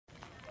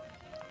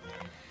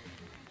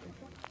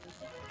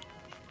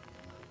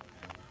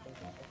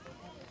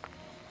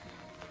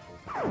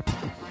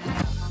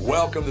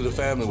Welcome to the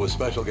family with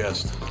special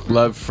guest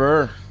Lev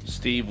Fer,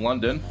 Steve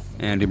London,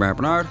 Andy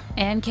Bernard,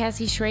 and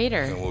Cassie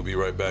Schrader. And we'll be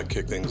right back,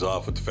 kick things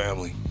off with the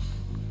family.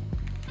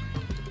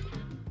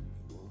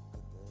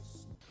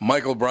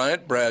 Michael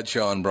Bryant,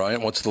 Bradshaw and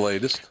Bryant, what's the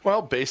latest?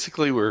 Well,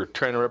 basically, we're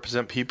trying to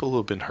represent people who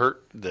have been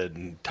hurt,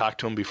 then talk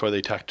to them before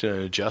they talk to an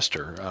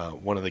adjuster.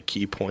 One of the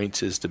key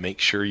points is to make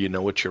sure you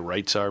know what your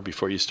rights are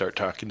before you start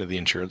talking to the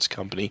insurance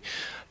company,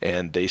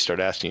 and they start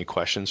asking you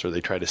questions or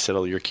they try to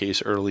settle your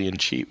case early and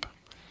cheap.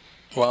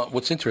 Well,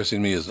 what's interesting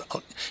to me is,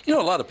 a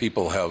lot of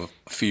people have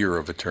fear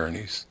of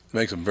attorneys. It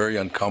makes them very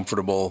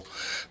uncomfortable.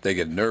 They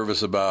get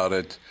nervous about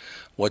it.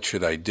 What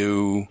should I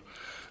do?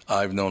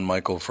 I've known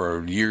Michael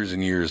for years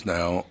and years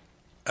now,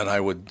 and I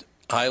would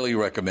highly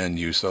recommend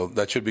you. So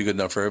that should be good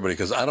enough for everybody,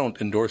 because I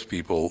don't endorse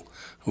people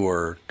who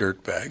are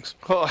dirtbags.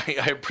 Well,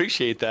 I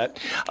appreciate that.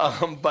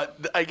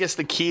 But I guess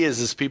the key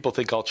is people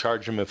think I'll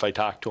charge them if I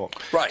talk to them.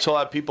 Right. So a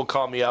lot of people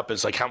call me up.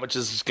 It's like, how much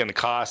is this going to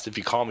cost if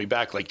you call me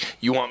back? Like,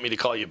 you want me to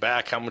call you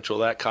back? How much will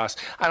that cost?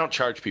 I don't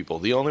charge people.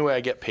 The only way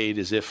I get paid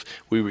is if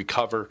we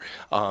recover,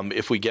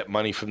 if we get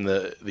money from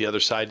the other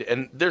side.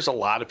 And there's a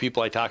lot of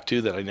people I talk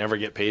to that I never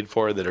get paid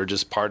for that are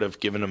just part of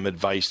giving them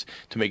advice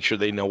to make sure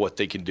they know what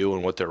they can do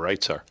and what their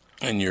rights are.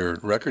 And your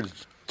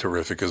record's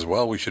terrific as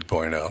well, we should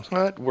point out.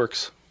 Well, it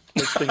works.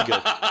 It's been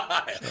good.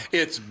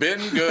 It's been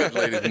good,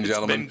 ladies and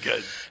gentlemen. It's been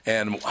good.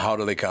 And how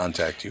do they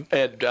contact you?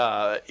 And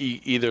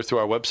either through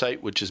our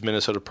website, which is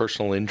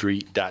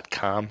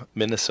minnesotapersonalinjury.com,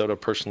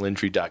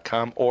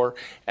 minnesotapersonalinjury.com, or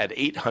at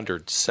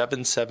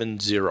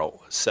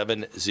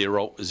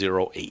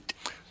 800-770-7008.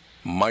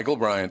 Michael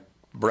Bryant,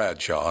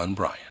 Bradshaw and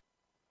Bryant.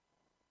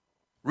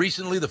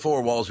 Recently, the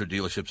four Walzer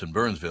dealerships in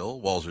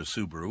Burnsville, Walzer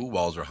Subaru,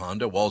 Walzer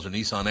Honda, Walzer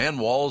Nissan, and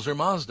Walzer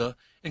Mazda,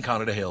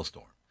 encountered a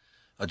hailstorm.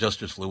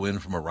 Adjusters flew in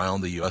from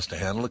around the U.S. to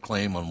handle a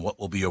claim on what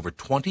will be over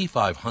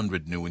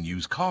 2,500 new and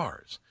used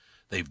cars.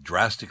 They've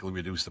drastically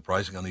reduced the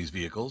pricing on these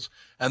vehicles,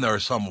 and there are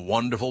some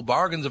wonderful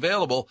bargains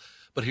available.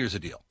 But here's the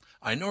deal.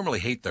 I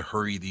normally hate the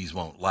hurry these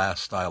won't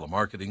last style of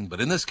marketing,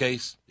 but in this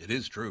case, it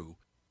is true.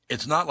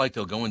 It's not like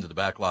they'll go into the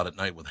back lot at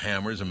night with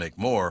hammers and make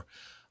more.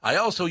 I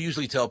also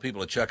usually tell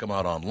people to check them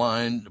out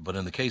online, but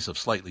in the case of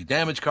slightly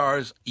damaged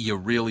cars, you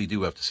really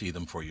do have to see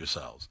them for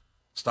yourselves.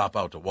 Stop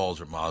out to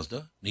Walzer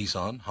Mazda,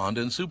 Nissan,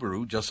 Honda, and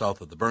Subaru just south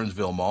of the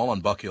Burnsville Mall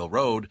on Buck Hill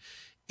Road.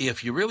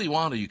 If you really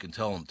want to, you can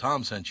tell them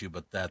Tom sent you,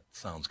 but that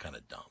sounds kind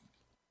of dumb.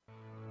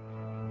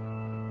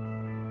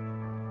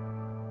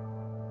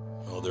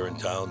 Oh, they're in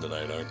town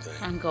tonight, aren't they?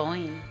 I'm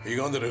going. Are you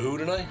going to the Who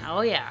tonight? Oh,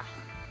 yeah.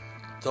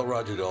 Tell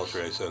Roger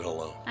Daltrey I said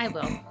hello. I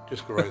will.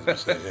 Just go right and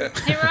say hey.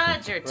 Hey,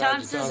 Roger.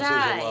 Tom says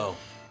hi. Hello.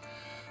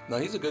 No,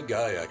 he's a good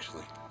guy,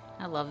 actually.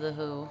 I love The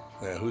Who.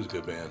 Yeah, Who's a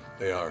good band.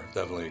 They are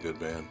definitely a good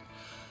band.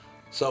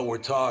 So we're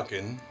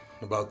talking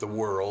about the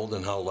world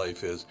and how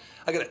life is.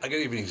 I got to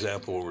give you an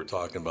example of what we're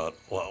talking about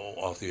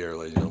off the air,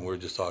 ladies and gentlemen. We're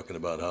just talking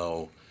about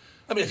how,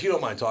 I mean, if you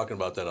don't mind talking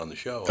about that on the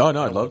show. Oh,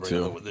 no, I'd love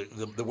to.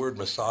 The word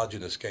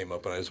misogynist came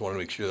up, and I just wanted to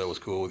make sure that was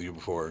cool with you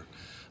before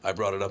I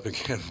brought it up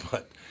again.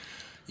 But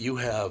you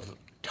have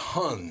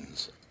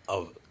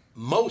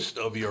most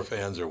of your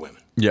fans are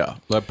women. Yeah,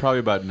 probably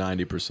about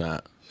 90%.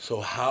 So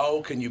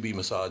how can you be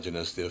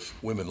misogynist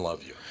if women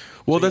love you?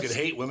 Well, so you can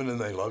hate women and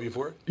they love you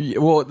for it? Yeah,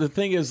 well, the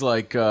thing is,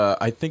 I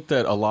think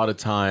that a lot of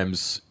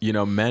times,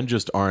 men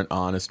just aren't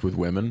honest with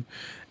women.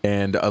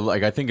 And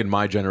I think in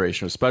my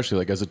generation,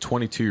 especially as a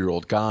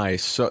 22-year-old guy,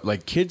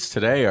 kids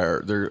today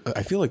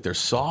I feel like they're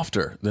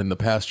softer than the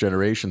past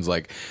generations.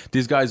 Like,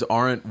 these guys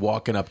aren't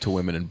walking up to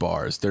women in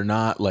bars. They're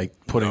not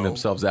putting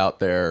themselves out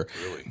there,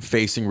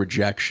 facing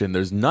rejection.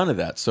 There's none of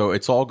that. So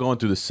it's all going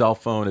through the cell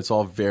phone. It's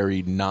all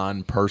very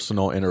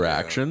non-personal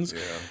interactions. Yeah.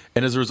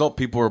 And as a result,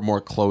 people are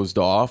more closed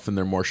off and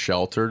they're more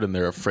sheltered and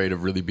they're afraid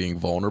of really being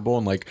vulnerable.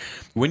 And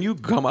when you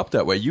come up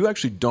that way, you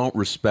actually don't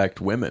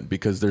respect women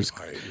because there's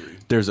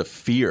a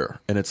fear,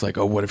 and it's like,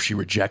 oh, what if she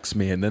rejects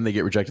me? And then they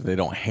get rejected and they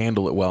don't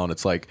handle it well. And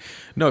it's like,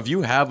 no, if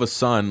you have a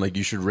son,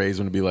 you should raise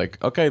him to be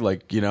okay,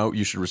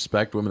 you should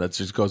respect women. That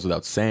just goes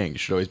without saying. You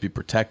should always be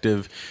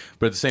protective.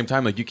 But at the same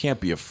time, you can't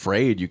be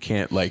afraid. You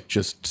can't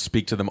just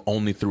speak to them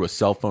only through a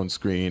cell phone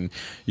screen.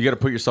 You got to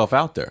put yourself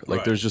out there.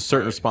 There's just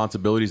certain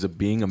responsibilities of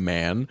being a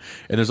man,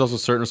 and there's also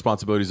certain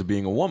responsibilities of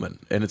being a woman.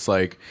 And it's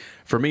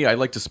for me, I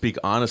like to speak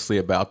honestly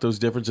about those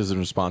differences and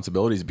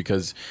responsibilities,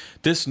 because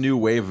this new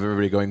wave of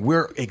everybody going,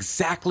 we're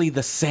exactly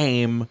the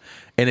same,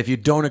 and if you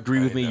don't agree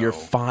with me, you're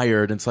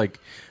fired. And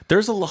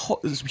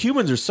it's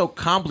humans are so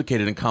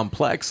complicated and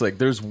complex.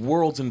 There's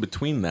worlds in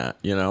between that,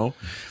 But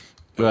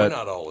we're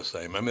not all the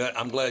same. I mean,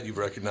 I'm glad you've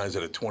recognized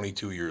that at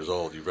 22 years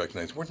old, you've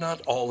recognized we're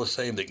not all the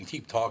same. They can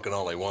keep talking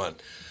all they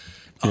want.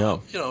 Yeah.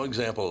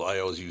 Example I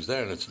always use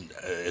there, and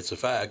it's a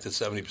fact that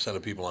 70%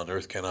 of people on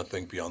Earth cannot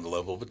think beyond the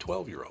level of a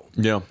 12-year-old.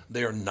 Yeah.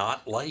 They are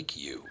not like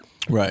you.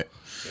 Right.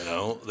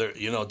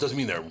 It doesn't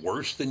mean they're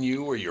worse than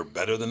you or you're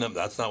better than them.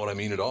 That's not what I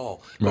mean at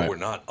all. But Right. we're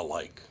not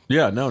alike.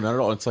 Yeah, no, not at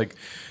all. It's like,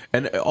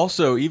 and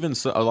also even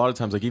a lot of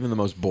times, like even the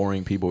most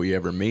boring people you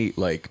ever meet,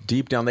 like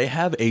deep down, they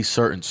have a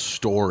certain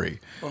story,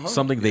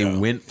 something they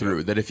went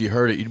through that if you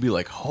heard it, you'd be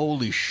like,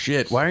 holy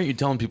shit, why aren't you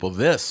telling people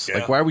this? Yeah.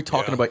 Like, why are we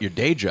talking about your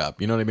day job?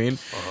 You know what I mean?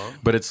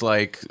 But it's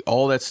like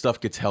all that stuff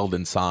gets held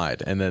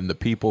inside. And then the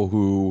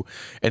people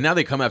and now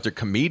they come after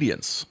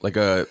comedians, like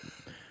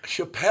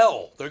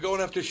Chappelle. They're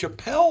going after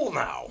Chappelle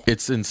now.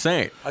 it's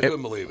insane. I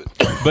couldn't believe it.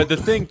 But the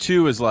thing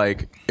too is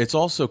like it's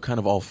also kind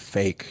of all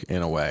fake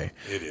in a way.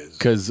 It is.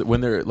 Because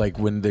when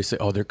they say,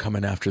 oh, they're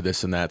coming after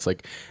this and that, it's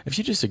like if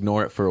you just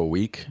ignore it for a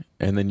week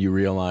and then you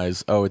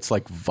realize, oh, it's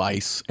like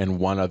Vice and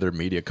one other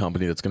media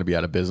company that's going to be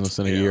out of business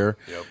in a year.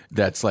 Yep.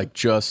 That's like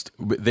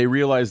they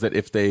realize that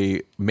if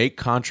they make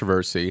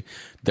controversy,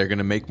 they're going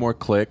to make more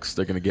clicks,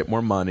 they're going to get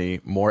more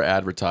money, more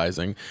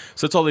advertising.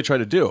 So that's all they try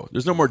to do.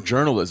 There's no more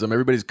journalism.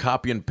 Everybody's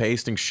copy and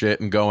pasting shit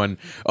and going,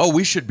 oh,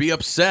 we should be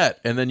upset.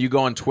 And then you go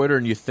on Twitter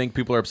and you think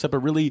people are upset, but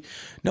really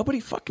nobody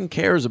fucking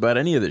cares about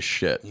any of this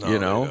shit. No, you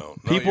know,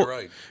 they don't. No, you're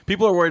right.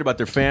 People are worried about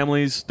their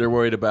families. They're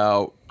worried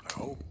about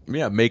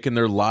making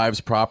their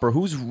lives proper.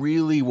 Who's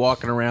really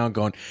walking around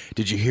going,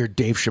 did you hear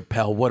Dave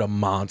Chappelle? What a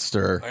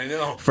monster. I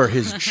know. For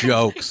his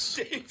jokes.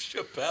 Dave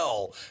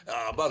Chappelle,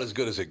 about as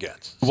good as it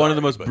gets. One of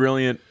the most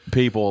brilliant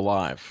people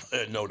alive.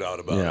 No doubt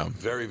about it.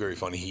 Very, very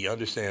funny. He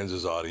understands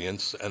his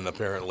audience, and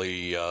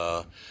apparently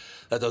that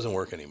doesn't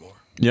work anymore.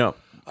 Yeah.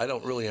 I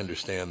don't really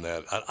understand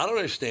that. I don't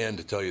understand,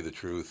 to tell you the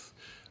truth.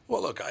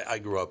 Well, look, I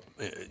grew up,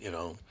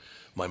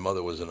 my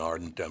mother was an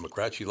ardent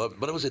Democrat. She loved it,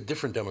 but it was a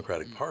different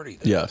Democratic Party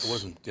then. Yes. It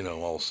wasn't,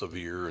 all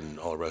severe and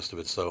all the rest of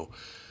it. So,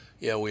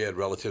 yeah, we had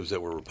relatives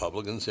that were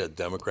Republicans, had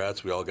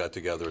Democrats. We all got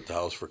together at the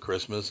house for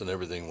Christmas, and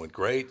everything went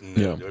great, and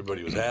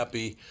everybody was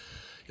happy.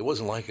 It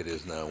wasn't like it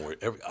is now, where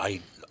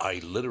I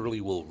literally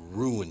will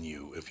ruin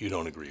you if you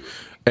don't agree with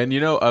me.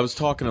 And, I was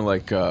talking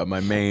to, my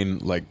main,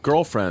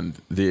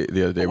 girlfriend the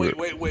other day.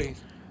 Wait.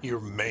 Your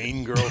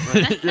main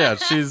girlfriend? Yeah,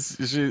 she's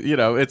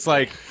it's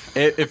like,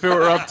 if it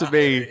were up to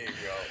me...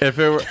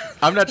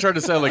 I'm not trying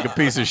to sound like a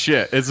piece of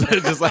shit. It's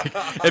just like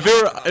if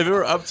it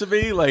were up to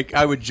me,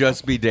 I would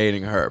just be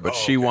dating her. But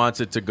she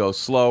wants it to go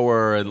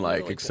slower and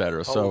et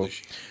cetera. So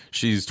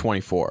she's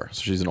 24,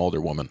 so she's an older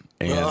woman.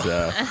 And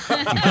A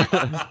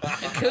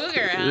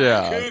cougar, huh?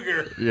 yeah,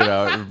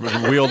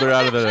 Cougar. Wheeled her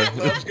out of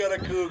Love's got a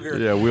cougar.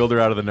 Yeah, wheeled her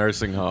out of the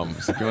nursing home.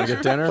 So, you want to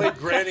get dinner? Played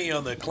Granny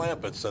on the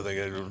Clampets, I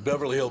think,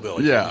 Beverly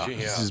Hillbillies. Yeah,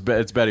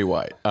 it's Betty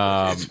White.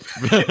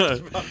 It's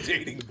about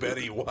dating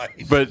Betty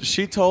White. But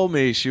she told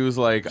me, she was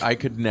like, I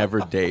could never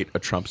date a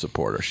Trump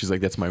supporter. She's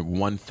like, that's my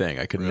one thing.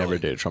 I could never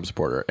date a Trump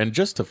supporter. And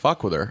just to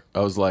fuck with her,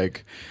 I was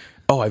like,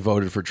 oh, I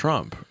voted for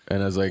Trump.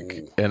 And I was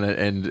like,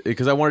 and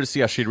because I wanted to see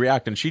how she'd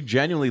react. And she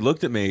genuinely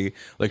looked at me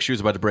like she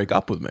was about to break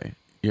up with me.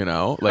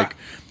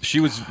 She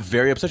was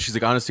very upset. She's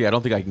like, honestly, I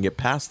don't think I can get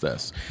past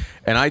this.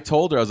 And I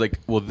told her, I was like,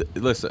 well,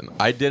 listen,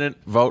 I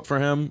didn't vote for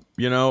him,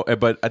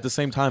 but at the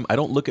same time, I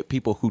don't look at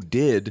people who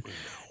did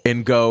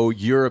and go,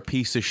 you're a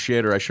piece of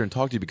shit or I shouldn't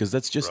talk to you, because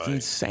that's just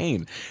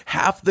insane.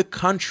 Half the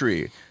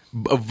country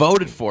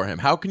voted for him.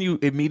 How can you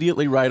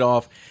immediately write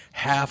off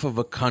half of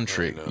a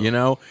country?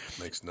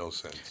 Makes no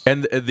sense.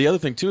 And the other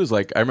thing too is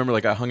I remember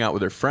I hung out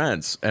with her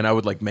friends and I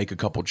would make a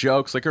couple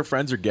jokes. Her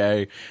friends are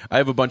gay. I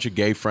have a bunch of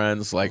gay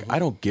friends. I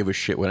don't give a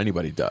shit what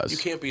anybody does. You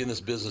can't be in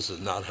this business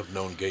and not have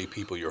known gay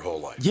people your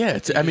whole life. Yeah,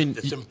 it's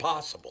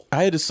impossible.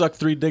 I had to suck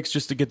 3 dicks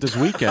just to get this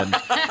weekend.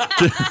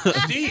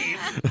 Steve.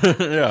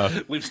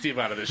 Yeah. Leave Steve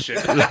out of this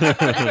shit.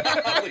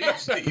 Leave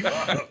Steve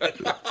out of it.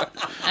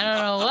 I don't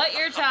know what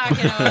you're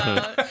talking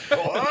about.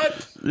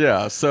 What?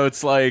 Yeah, so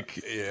it's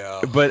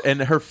yeah. But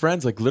and her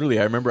friends, literally,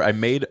 I remember I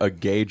made a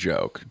gay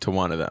joke to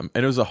one of them,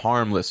 and it was a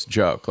harmless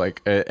joke.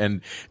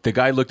 And the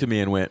guy looked at me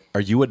and went,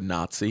 "Are you a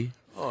Nazi?"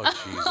 Oh,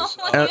 Jesus.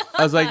 And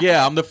I was like,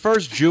 yeah, I'm the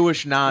first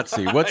Jewish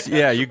Nazi.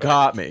 You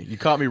caught me. You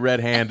caught me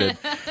red-handed.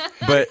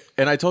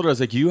 And I told her, I was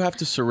like, you have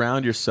to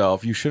surround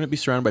yourself. You shouldn't be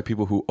surrounded by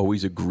people who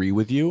always agree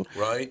with you.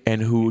 Right.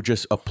 And who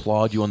just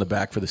applaud you on the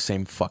back for the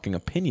same fucking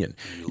opinion.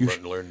 You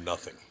learn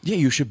nothing. Yeah,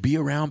 you should be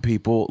around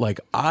people.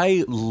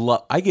 I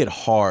get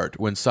hard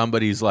when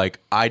somebody's like,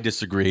 I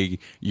disagree,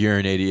 you're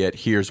an idiot,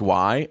 here's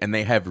why, and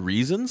they have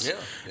reasons. Yeah.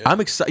 I'm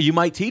excited. You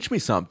might teach me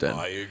something.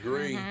 I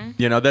agree.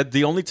 Mm-hmm. That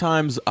the only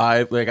times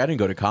I didn't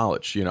go to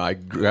college. I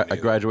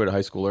graduated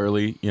high school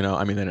early. They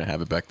didn't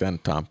have it back then,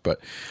 Tom.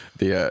 But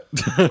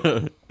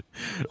the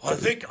I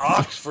think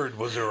Oxford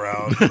was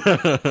around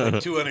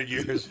 200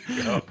 years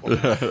ago.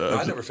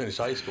 I never finished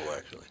high school,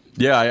 actually.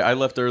 Yeah, I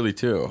left early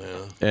too.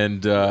 Yeah.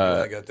 And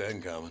I got that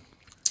in common.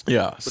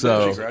 Yeah, Did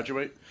so you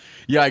graduate?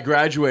 yeah, I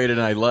graduated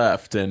and I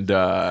left, and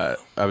I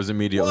was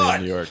immediately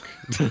in New York.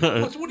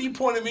 What are you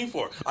pointing at me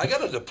for? I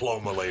got a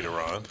diploma later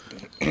on.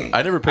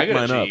 I never I picked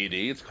got mine a up.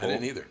 GED. It's I cool.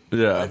 didn't either.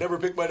 Yeah. I never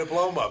picked my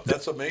diploma up.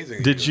 That's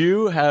amazing. Do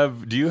you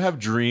have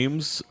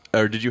dreams,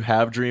 or did you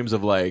have dreams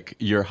of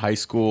your high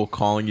school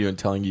calling you and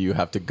telling you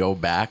have to go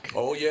back?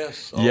 Oh,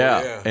 yes.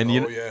 And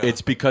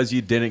it's because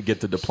you didn't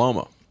get the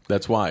diploma.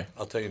 That's why.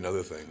 I'll tell you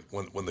another thing.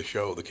 When the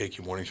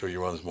KQ Morning Show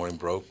you were on this morning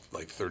broke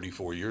like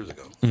 34 years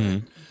ago,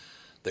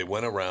 they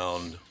went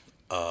around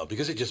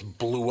because it just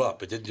blew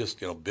up. It didn't just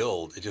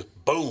build. It just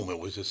boom. It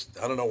was just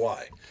I don't know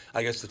why.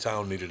 I guess the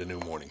town needed a new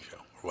morning show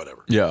or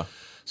whatever. Yeah.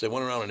 So they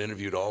went around and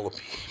interviewed all the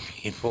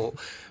people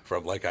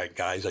from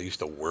guys I used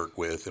to work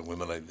with and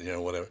women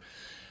whatever.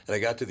 And I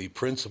got to the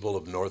principal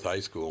of North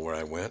High School where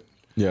I went.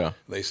 Yeah.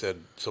 They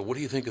said, "So what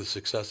do you think of the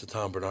success of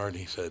Tom Bernard?" And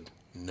he said,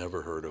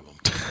 "Never heard of him."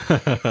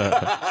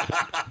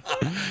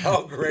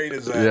 How great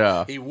is that?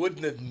 Yeah. He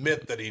wouldn't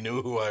admit that he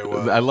knew who I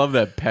was. I love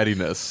that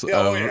pettiness.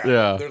 Yeah.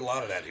 Yeah. There's a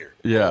lot of that here.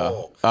 Yeah.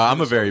 Oh,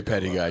 I'm a very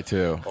petty guy,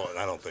 too. Oh,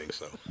 I don't think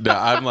so. No,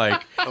 I'm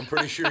like, I'm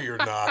pretty sure you're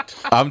not.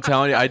 I'm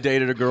telling you, I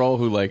dated a girl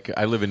who,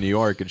 I live in New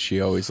York, and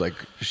she always,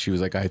 she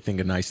was like, I think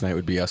a nice night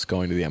would be us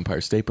going to the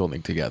Empire State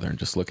Building together and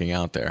just looking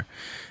out there.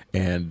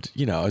 And,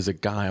 as a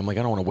guy, I'm like,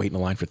 I don't want to wait in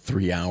a line for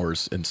 3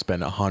 hours and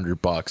spend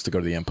 $100 to go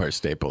to the Empire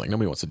State Building.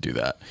 Nobody wants to do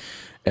that.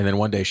 And then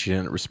one day she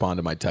didn't respond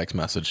to my text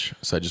message,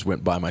 so I just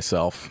went by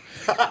myself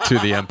to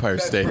the Empire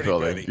State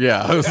Building. Petty.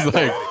 Yeah, I was That's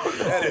like, petty.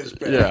 That is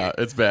petty. yeah,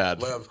 it's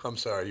bad. Lev, I'm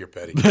sorry, you're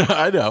petty.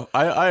 I know.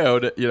 I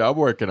owed it. I'm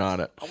working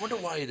on it. I wonder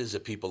why it is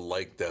that people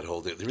like that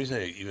whole thing. The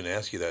reason I even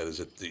ask you that is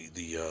that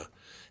the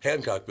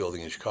Hancock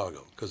Building in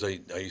Chicago, because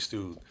I used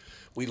to.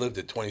 We lived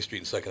at 20th Street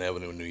and 2nd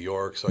Avenue in New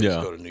York, so I used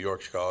to go to New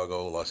York,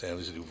 Chicago, Los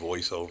Angeles to do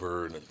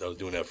voiceover, and I was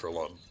doing that for a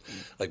long,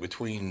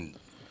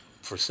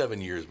 for 7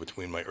 years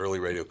between my early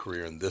radio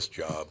career and this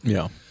job.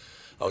 Yeah.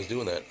 I was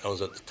doing that. I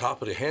was at the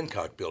top of the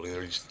Hancock Building. I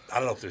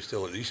don't know if there's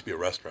still, there used to be a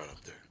restaurant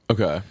up there.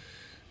 Okay.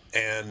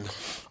 And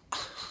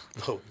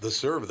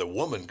the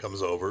woman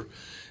comes over,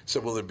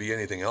 said, "Will there be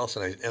anything else?"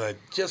 And I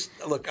just,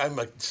 look, I'm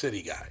a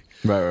city guy.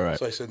 Right.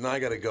 So I said, "No, I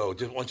got to go. Why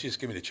don't you just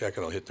give me the check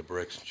and I'll hit the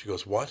bricks?" And she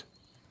goes, "What?"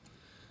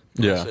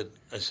 Yeah.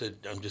 I said,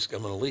 I'm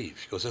going to leave.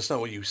 She goes, "That's not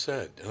what you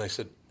said." And I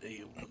said,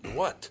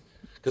 "What?"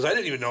 Because I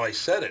didn't even know I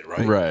said it,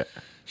 right? Right.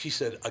 She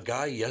said, "A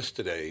guy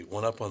yesterday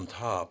went up on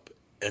top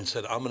and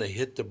said, 'I'm going to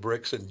hit the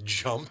bricks,' and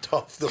jumped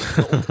off the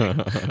building."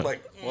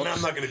 No,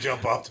 I'm not going to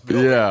jump off the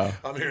building. Yeah.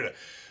 I'm here to.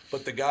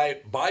 But the guy,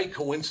 by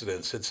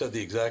coincidence, had said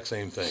the exact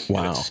same thing.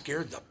 Wow. And it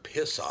scared the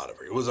piss out of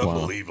her. It was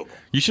unbelievable.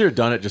 You should have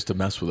done it just to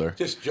mess with her.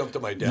 Just jump to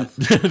my death.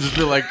 Just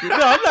be like, "No,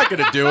 I'm not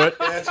going to do it."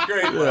 That's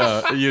great.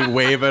 Yeah, you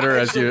wave at her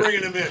as you.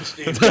 Bringing him in,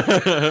 Steve.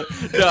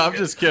 No, I'm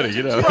just kidding.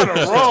 We're on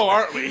a roll,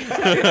 aren't we?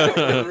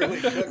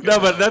 No,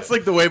 but that's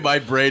the way my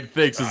brain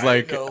thinks. Is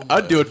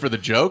I'd do it for the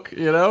joke.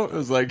 It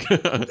was like.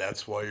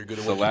 That's why you're good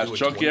at the last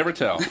joke you ever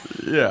tell.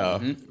 Yeah.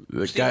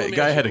 The Steve,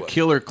 guy had a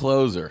killer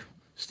closer.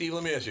 Steve,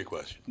 let me ask you a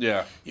question.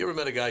 Yeah. You ever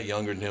met a guy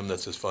younger than him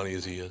that's as funny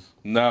as he is?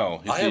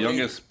 No, he's I the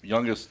haven't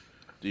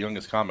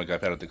youngest comic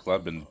I've had at the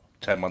club in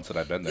 10 months that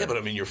I've been there. Yeah, but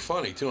I mean, you're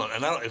funny too.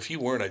 And if you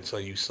weren't, I'd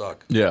say you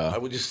suck. Yeah. I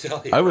would just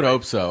tell you. I would right?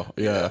 hope so.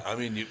 Yeah. I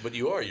mean, but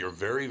you are. You're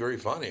very, very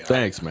funny.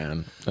 Thanks,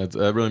 man. That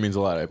really means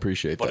a lot. I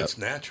appreciate but that. But it's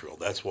natural.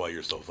 That's why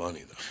you're so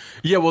funny, though.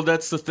 Yeah, well,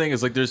 that's the thing.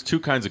 Is there's two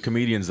kinds of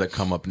comedians that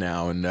come up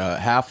now, and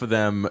half of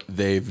them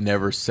they've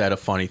never said a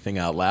funny thing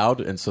out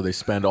loud, and so they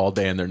spend all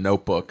day in their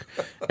notebook,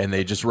 and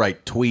they just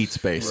write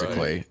tweets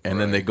basically, Right,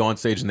 and then they go on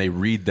stage and they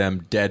read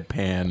them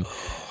deadpan.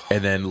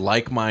 And then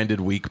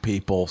like-minded, weak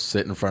people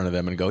sit in front of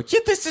them and go,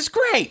 "Yeah, this is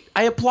great.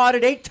 I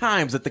applauded 8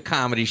 times at the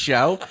comedy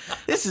show.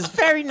 This is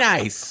very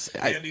nice."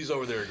 Andy's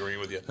over there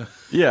agreeing with you.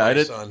 Yeah,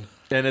 My son.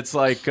 And it's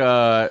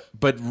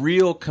but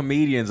real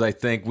comedians, I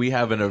think we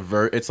have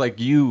it's like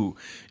you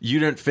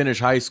didn't finish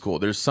high school.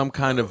 There's some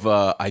kind of,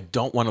 I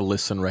don't want to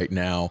listen right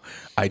now.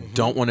 I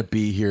don't want to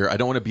be here. I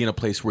don't want to be in a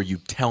place where you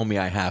tell me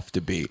I have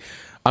to be.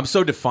 I'm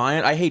so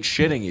defiant. I hate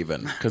shitting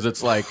even because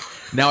it's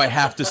now I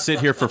have to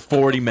sit here for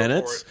 40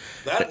 minutes.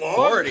 That long?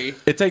 40?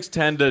 It takes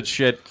 10 to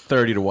shit,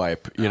 30 to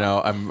wipe.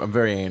 I'm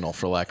very anal,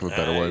 for lack of a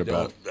better word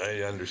about it.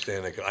 I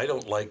understand that. I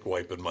don't like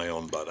wiping my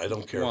own butt. I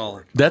don't care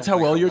for it. That's how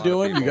well you're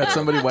doing? You got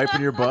somebody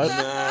wiping your butt?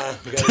 Nah,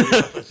 you gotta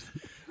be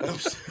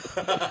honest.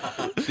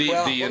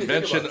 The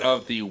invention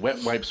of the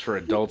wet wipes for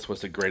adults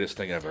was the greatest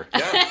thing ever.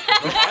 Yeah,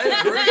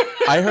 I agree.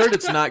 I heard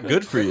it's not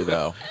good for you,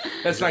 though.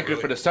 It's not good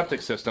for the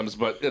septic systems,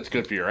 but it's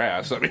good for your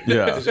ass. I mean,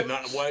 Yeah. Why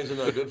is it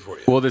not good for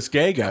you? Well, this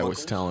gay guy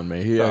was telling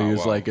me. He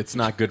was like, it's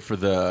not good for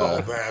the...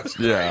 Oh, that's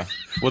yeah.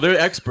 Well, they're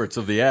experts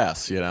of the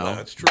ass,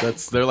 That's true.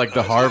 They're like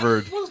the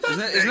Harvard...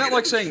 Isn't that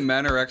like saying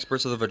men are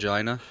experts of the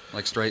vagina?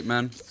 Like straight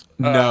men?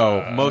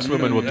 No, most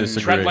women will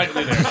disagree. tread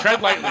lightly there.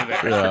 Tread lightly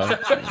there.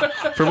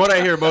 Yeah. From what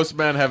I hear, most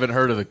men haven't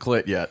heard of the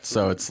clit yet,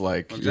 so it's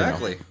like...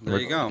 Exactly. There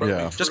you go.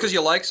 Yeah. Just because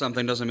you like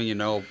something doesn't mean you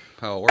know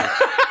how it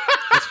works.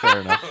 That's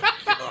fair enough.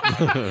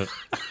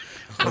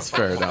 That's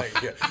fair enough.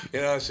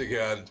 Honest to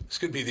God, this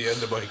could be the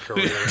end of my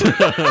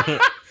career.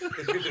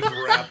 You could just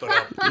wrap it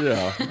up.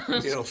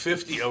 Yeah.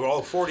 50 or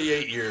all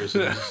 48 years,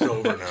 and it's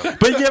over now.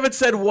 But you haven't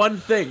said one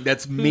thing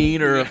that's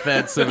mean or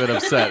offensive and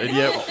upset, and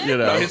yet,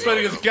 He's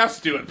letting his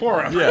guests do it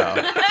for him.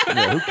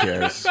 Yeah, who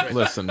cares?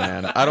 Listen,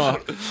 man, I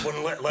don't.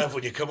 Lev,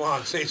 when you come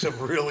on, say some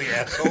really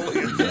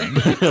assholeian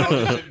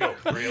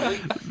thing. Really?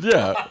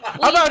 Yeah,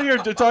 I'm out here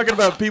talking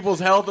about people's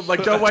health. I'm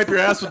like, don't wipe your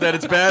ass with that.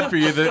 It's bad for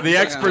you. The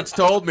experts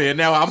told me, and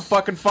now I'm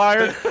fucking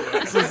fired.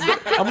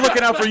 I'm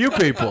looking out for you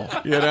people.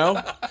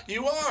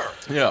 You are.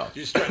 Yeah.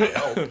 You're just trying to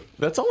help.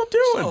 That's all I'm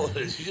doing. That's all it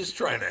is. You're just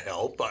trying to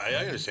help. I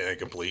understand that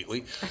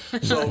completely.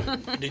 So,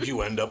 did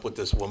you end up with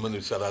this woman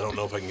who said, "I don't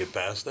know if I can get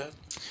past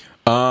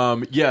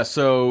that"? Yeah.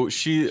 So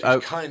she's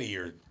kind of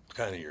your.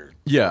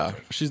 Yeah,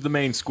 she's the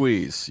main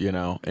squeeze,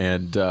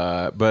 And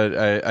but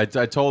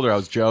I told her I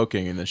was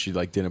joking, and then she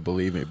didn't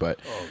believe me. But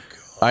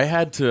I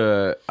had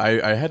to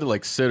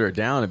sit her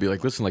down and be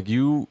like, listen,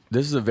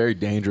 this is a very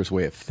dangerous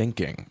way of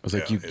thinking. I was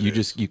like,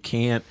 you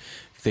can't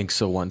think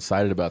so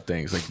one-sided about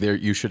things.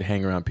 You should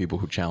hang around people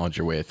who challenge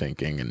your way of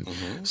thinking. And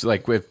so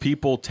if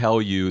people tell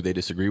you they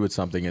disagree with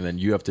something and then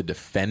you have to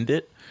defend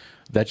it,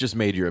 that just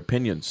made your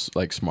opinions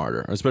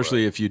smarter,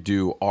 especially if you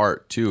do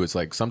art too. It's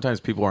sometimes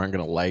people aren't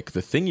going to like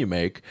the thing you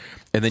make,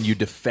 and then you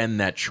defend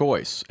that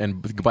choice.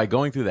 And by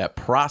going through that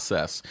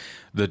process,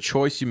 the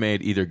choice you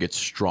made either gets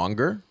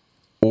stronger,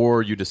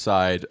 or you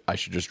decide I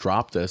should just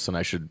drop this and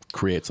I should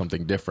create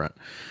something different.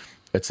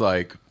 It's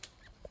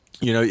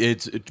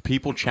it's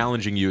people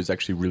challenging you is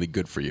actually really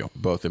good for you,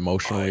 both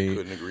emotionally. I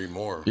couldn't agree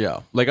more. Yeah,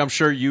 I'm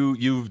sure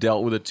you've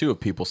dealt with it too,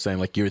 of people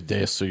saying you're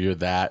this or you're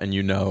that, and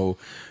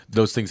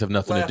those things have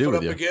nothing to do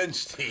with you. Laugh it up again,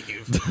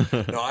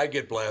 Steve. No, I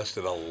get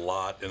blasted a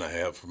lot, and I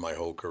have for my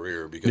whole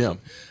career, because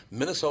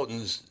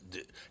Minnesotans,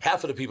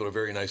 half of the people are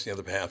very nice, and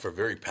the other half are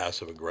very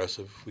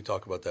passive-aggressive. We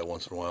talk about that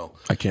once in a while.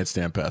 I can't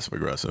stand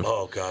passive-aggressive.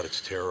 Oh, God, it's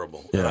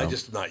terrible. Yeah. And I'm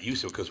just not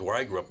used to it, because where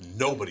I grew up,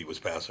 nobody was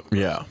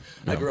passive-aggressive.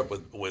 Yeah. I grew up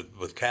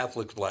with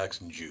Catholics, blacks,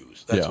 and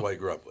Jews. That's who I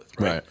grew up with.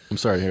 Right? I'm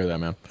sorry to hear that,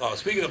 man. Oh,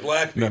 speaking of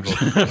black people.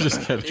 I'm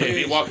just kidding.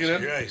 Katie walking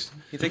in? Christ.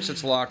 He thinks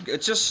it's locked.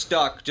 It's just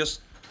stuck.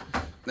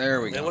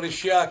 There we And go. what is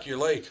shock? You're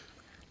late.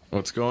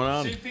 What's going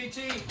on?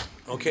 CPT.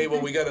 Okay,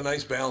 well, we got a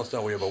nice balance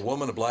now. We have a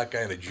woman, a black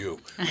guy, and a Jew.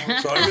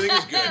 So everything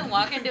is good.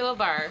 Walk into a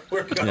bar.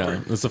 We're covered.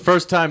 Yeah, it's the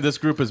first time this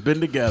group has been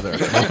together.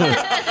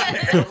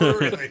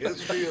 Ever in the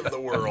history of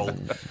the world.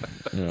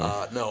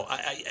 No,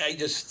 I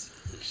just,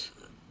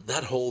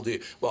 that whole deal.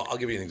 Well, I'll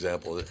give you an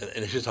example, and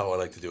it's just how I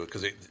like to do it,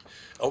 because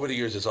over the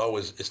years,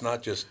 it's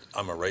not just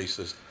I'm a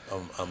racist,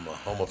 I'm a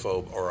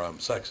homophobe, or I'm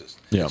sexist.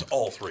 Yeah. It's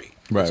all three.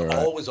 Right, it's right.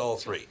 always all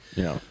three.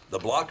 Yeah. The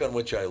block on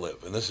which I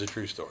live, and this is a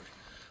true story,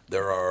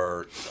 there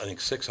are, I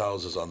think, 6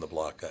 houses on the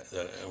block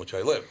in which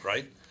I live,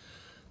 right?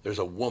 There's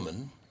a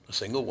woman, a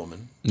single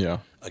woman,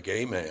 a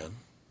gay man,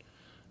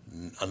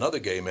 another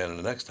gay man in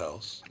the next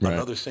house,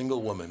 another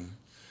single woman,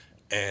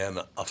 and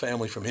a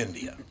family from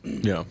India.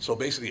 Yeah. So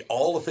basically,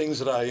 all the things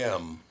that I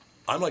am,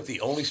 I'm like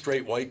the only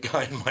straight white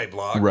guy in my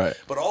block. Right.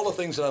 But all the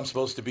things that I'm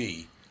supposed to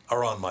be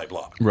are on my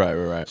block.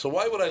 Right. So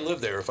why would I live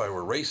there if I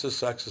were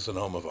racist, sexist, and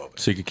homophobic?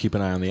 So you could keep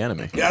an eye on the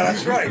enemy. Yeah,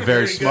 that's right.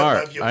 Very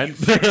smart. Good. You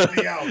figured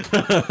me out.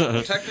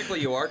 Well,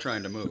 technically, you are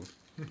trying to move.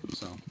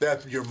 So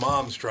That your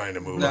mom's trying to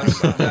move.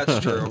 that's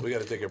true. We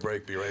got to take a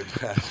break. Be right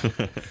back.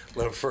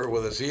 Lev Fer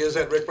with us. He is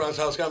at Rick Brown's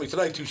House Comedy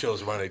tonight. 2 shows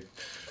tomorrow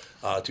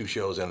night. 2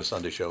 shows and a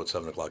Sunday show at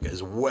 7 o'clock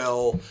as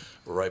well.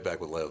 We're right back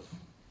with Lev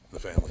and the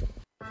family.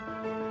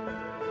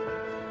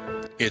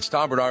 It's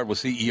Tom Bernard with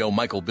CEO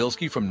Michael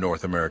Bilski from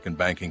North American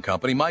Banking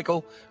Company.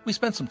 Michael, we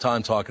spent some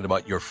time talking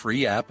about your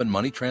free app and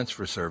money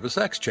transfer service,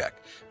 XCheck,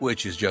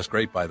 which is just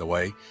great, by the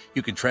way.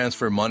 You can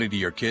transfer money to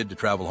your kid to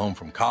travel home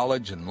from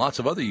college and lots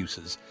of other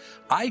uses.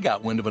 I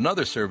got wind of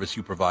another service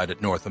you provide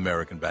at North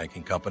American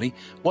Banking Company.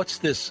 What's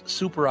this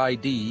Super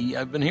ID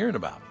I've been hearing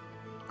about?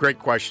 Great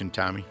question,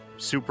 Tommy.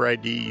 Super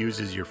ID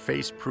uses your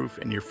face proof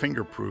and your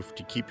finger proof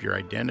to keep your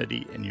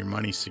identity and your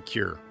money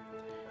secure.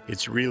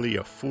 It's really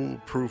a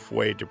foolproof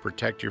way to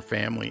protect your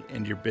family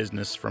and your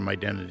business from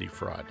identity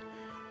fraud.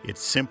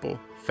 It's simple,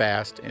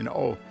 fast, and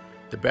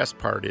the best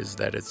part is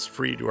that it's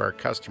free to our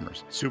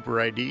customers.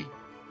 Super ID,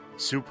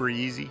 super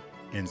easy,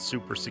 and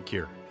super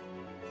secure.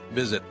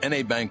 Visit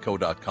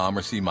nabankco.com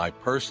or see my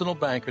personal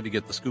banker to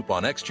get the scoop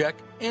on XCheck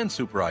and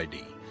Super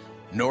ID.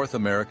 North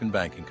American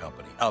Banking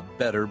Company, a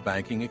better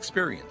banking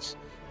experience.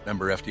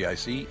 Member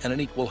FDIC and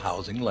an equal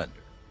housing lender.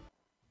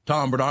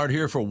 Tom Bernard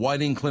here for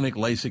Whiting Clinic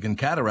LASIK and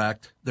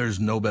Cataract. There's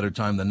no better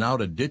time than now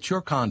to ditch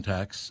your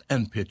contacts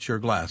and pitch your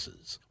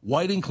glasses.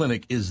 Whiting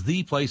Clinic is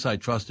the place I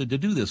trusted to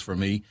do this for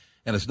me,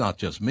 and it's not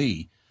just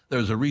me.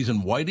 There's a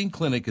reason Whiting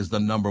Clinic is the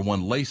 #1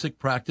 LASIK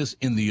practice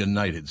in the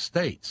United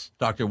States.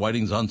 Dr.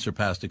 Whiting's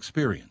unsurpassed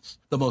experience,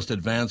 the most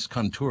advanced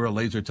Contura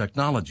laser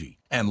technology,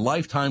 and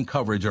lifetime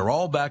coverage are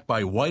all backed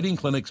by Whiting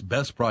Clinic's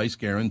best price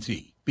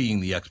guarantee.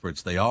 Being the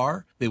experts they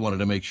are, they wanted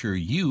to make sure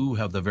you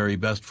have the very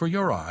best for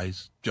your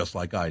eyes, just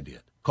like I did.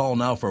 Call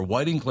now for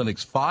Whiting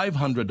Clinic's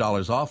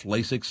 $500 off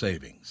LASIK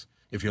savings.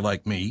 If you're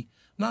like me,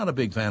 not a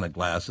big fan of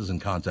glasses and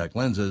contact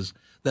lenses,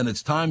 then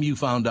it's time you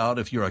found out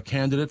if you're a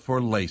candidate for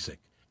LASIK.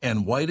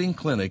 and Whiting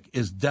Clinic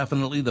is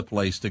definitely the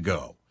place to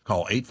go.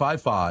 Call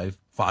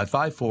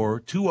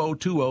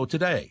 855-554-2020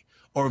 today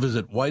or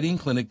visit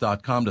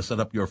whitingclinic.com to set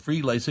up your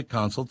free LASIK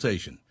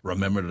consultation.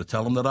 Remember to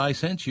tell them that I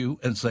sent you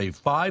and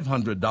save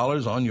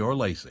 $500 on your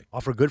LASIK.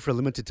 Offer good for a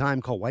limited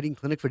time. Call Whiting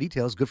Clinic for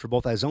details. Good for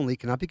both eyes only.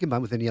 Cannot be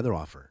combined with any other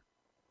offer.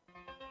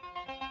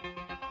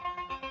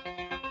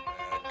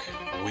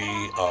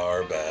 We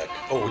are back.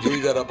 Oh, would you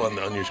leave that up on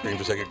your screen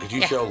for a second? Could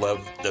you show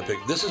Lev that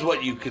pic? This is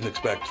what you can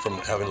expect from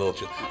having a little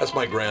child. That's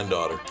my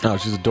granddaughter. Oh,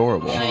 she's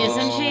adorable.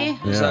 Isn't she?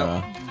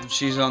 Yeah.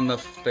 She's on the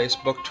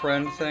Facebook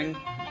trend thing.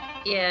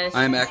 Yes.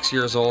 I'm X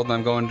years old and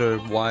I'm going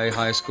to Y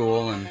high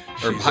school or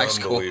She's high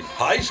school. unbelievable.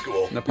 High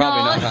school? No, probably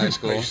No. not high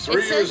school. She's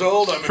 3 years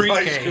old. I'm in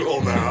high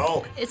school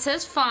now. It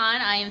says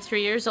fawn. I am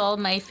 3 years old.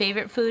 My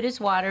favorite food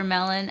is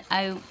watermelon.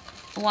 I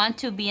want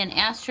to be an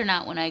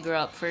astronaut when I grow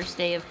up. First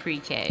day of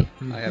pre-K.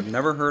 I have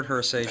never heard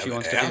her say she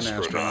wants to be an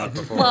astronaut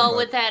before. Well, but-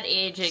 with that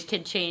age, it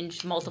could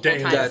change multiple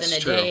times That's in a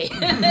true. day.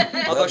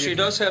 Although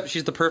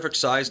she's the perfect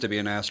size to be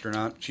an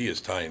astronaut. She is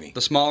tiny.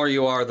 The smaller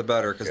you are, the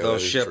better, because Yeah, those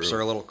that is ships true.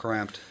 are a little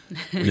cramped.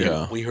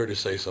 Yeah. We heard her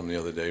say something the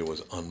other day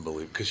was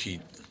unbelievable because she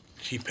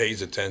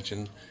pays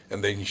attention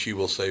and then she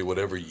will say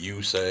whatever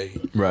you say.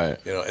 Right.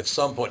 You know, at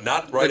some point,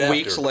 not right Like after.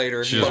 weeks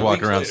later. She just But walking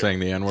weeks around later. saying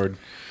the N-word.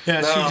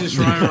 Yeah, No. she just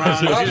runs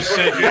around and just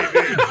said,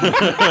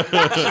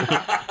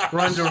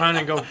 runs around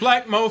and go,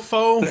 black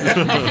mofo.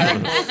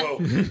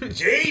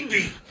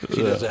 JB.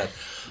 She does that.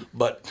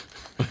 But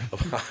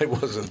I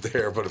wasn't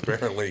there, but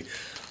apparently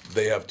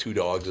they have 2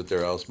 dogs at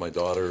their house. My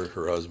daughter,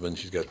 her husband,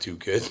 she's got 2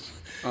 kids.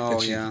 Oh,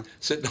 and she's yeah.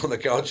 sitting on the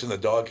couch, and the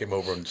dog came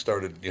over and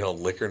started,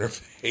 licking her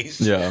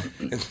face. Yeah.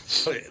 And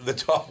so the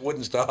dog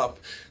wouldn't stop.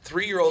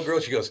 3-year-old girl,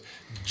 she goes,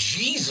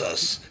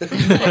 Jesus.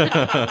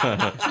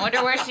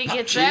 Wonder where she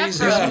gets that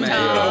Jesus, from, man.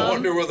 I Tom.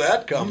 wonder where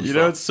that comes You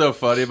from. know what's so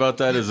funny about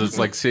that is it's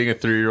like seeing a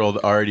 3-year-old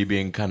already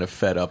being kind of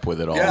fed up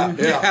with it all. Yeah.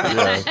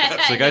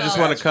 It's like I just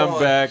want to That's come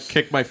fun. back,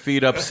 kick my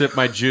feet up, sip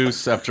my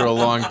juice after a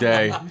long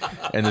day,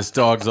 and this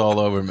dog's all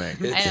over me.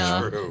 I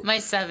know. True. My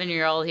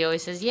 7-year-old, he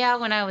always says, yeah,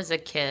 when I was a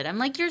kid. I'm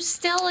like, you're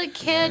still a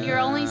kid. You're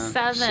only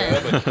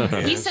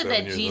 7. He said 7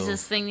 that years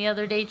Jesus thing the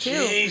other day, too.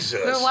 Jesus.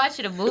 We were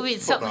watching a movie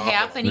and something Phenomenal.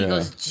 happened. He Yeah.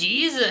 goes,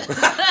 Jesus.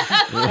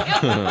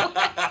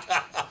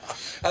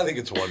 I think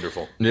it's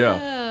wonderful.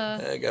 Yeah.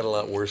 It got a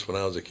lot worse when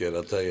I was a kid.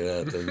 I'll tell you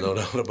that. There's no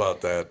doubt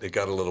about that. It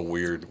got a little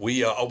weird.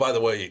 We. Oh, by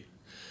the way,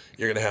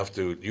 you're gonna have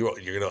to.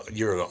 You're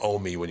gonna owe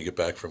me when you get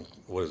back from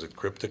what is it?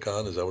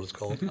 Crypticon? Is that what it's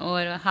called?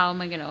 How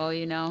am I going to owe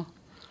you now?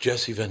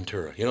 Jesse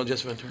Ventura. You know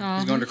Jesse Ventura?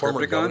 He's going to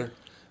Former Crypticon governor.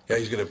 Yeah,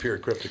 he's gonna appear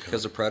at Crypticon.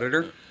 because of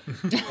Predator.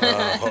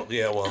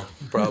 Yeah, well,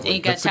 probably.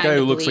 Ain't got That's the time guy to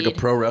who looks like a bleed.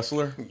 pro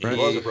wrestler, He right?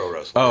 was a pro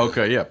wrestler. Oh,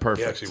 okay, yeah, He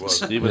perfect. actually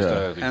was. He was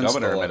the And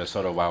governor of still-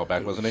 Minnesota a while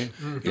back, wasn't he?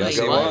 Yes, he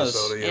Governor of was.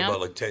 Minnesota, yeah, Yeah. about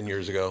like 10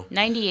 years ago.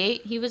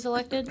 98, he was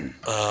elected?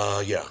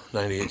 Yeah,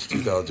 98 to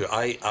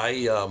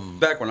 2002.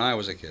 Back when I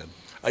was a kid.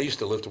 I used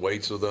to lift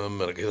weights with them,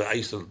 and I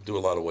used to do a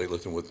lot of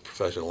weightlifting with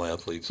professional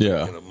athletes.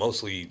 Yeah.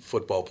 Mostly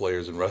football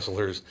players and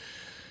wrestlers.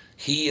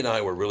 He and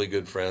I were really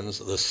good friends.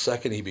 The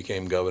second he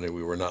became governor,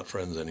 we were not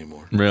friends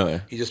anymore. Really?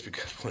 He just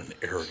became an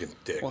arrogant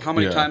dick. Well, how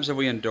many Yeah. times have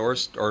we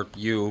endorsed, or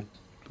you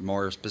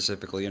more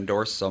specifically,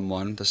 endorsed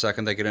someone the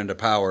second they get into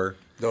power?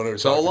 Don't ever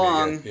So talk to me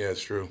long. again. Yeah,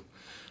 it's true.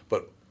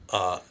 But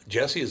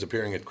Jesse is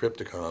appearing at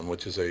Crypticon,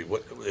 which is a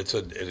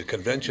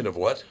convention of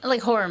what?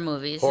 Like horror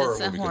movies. Horror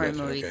It's a movie horror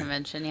convention, movie okay.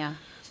 convention, yeah.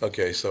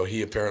 Okay, so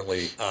he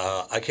apparently,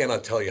 I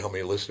cannot tell you how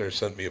many listeners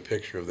sent me a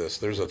picture of this.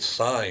 There's a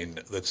sign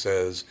that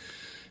says,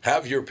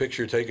 have your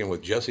picture taken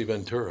with Jesse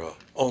Ventura,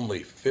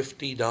 only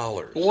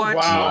 $50. What?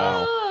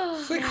 Wow.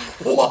 It's like,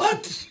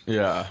 what?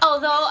 Yeah.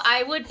 Although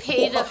I would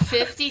pay the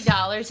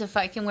 $50 if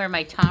I can wear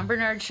my Tom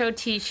Bernard Show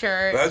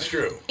T-shirt That's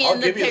true. in I'll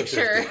the give you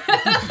picture. the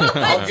 50.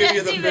 I'll give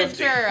you the Jesse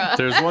 50. Ventura.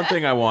 There's one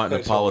thing I want in a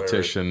That's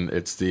politician.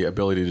 It's the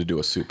ability to do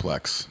a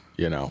suplex.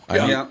 I Yeah. need,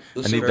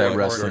 This I is need very that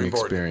wrestling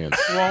important. experience.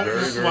 Well,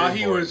 Very, very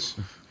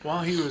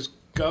while he was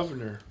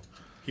governor,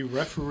 he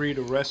refereed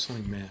a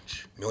wrestling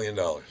match $1 million.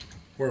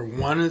 where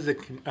one of the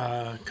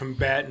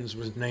combatants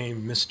was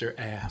named Mr.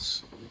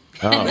 Ass.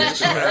 Oh,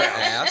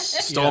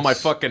 Ass? stole my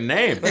fucking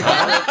name. All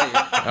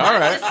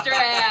right. Mr.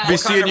 Ass. Be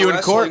seeing you in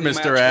court,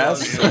 wrestling Mr. match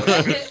Ass.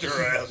 was it?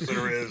 Mr. Ass,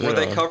 there is. Were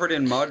they covered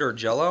in mud or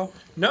jello?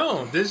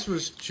 No, this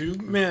was 2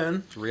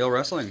 men. It's real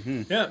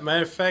wrestling. Yeah,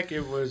 matter of fact,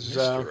 it was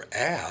Mr.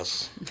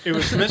 Ass.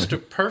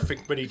 Mr.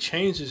 Perfect, but he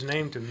changed his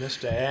name to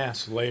Mr.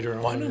 Ass later on.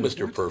 Well, I know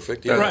Mr.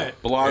 Perfect. Yeah. Right.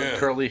 Blonde, Yeah.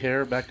 curly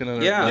hair back in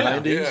the Yeah.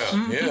 90s.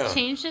 Yeah, He yeah.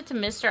 changed it to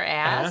Mr.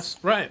 Ass. Ass,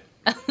 right?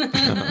 I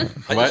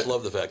What? just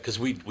love the fact because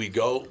we'd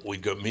go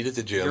meet at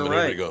the gym You're and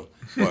right. everybody go,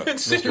 what?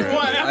 See, Mr. Ass.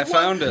 why- I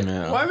found it.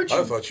 Yeah. Why would you?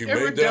 I thought you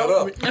ever made that doubt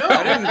up. me? No,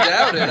 I didn't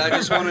doubt it. I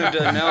just wanted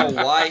to know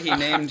why he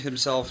named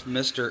himself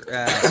Mr.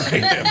 Ass.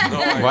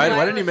 Why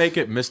didn't he make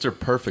it Mr.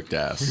 Perfect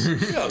Ass?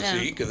 Yeah,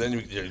 see, because then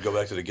you go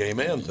back to the gay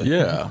man thing.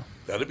 Yeah.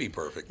 That'd be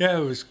perfect. Yeah,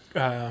 it was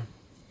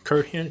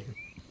Kurt Hennig.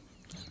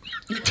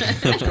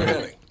 Mr.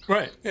 Hennig.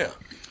 Right. Yeah.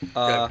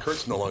 God,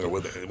 Kurt's no longer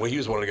with it. Well, he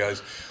was one of the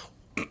guys.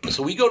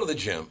 So we go to the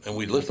gym and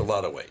we lift a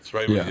lot of weights,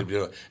 right? Yeah.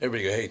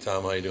 Everybody go, hey,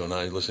 Tom, how you doing?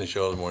 I listen to the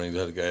show in the morning.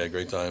 Had a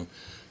great time,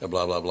 and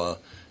blah, blah, blah.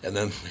 And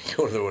then we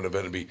go to an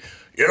event and be,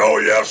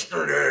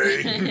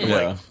 yesterday. I'm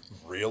like,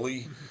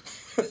 really?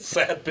 Is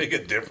that big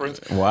a difference?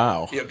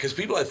 Wow. Yeah, because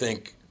people, I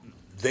think,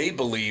 they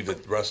believe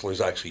that wrestlers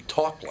actually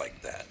talk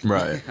like that.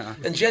 Right.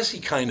 And Jesse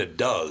kind of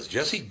does.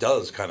 Jesse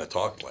does kind of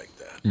talk like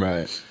that.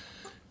 Right.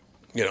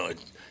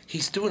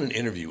 He's doing an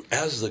interview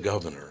as the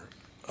governor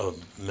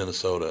of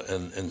Minnesota,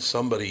 and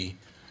somebody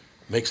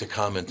makes a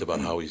comment about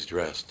how he's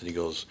dressed. And he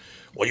goes,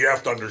 well, you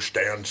have to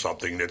understand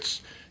something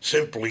that's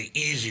simply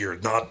easier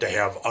not to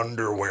have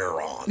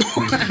underwear on.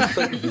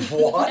 Like,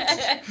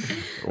 what?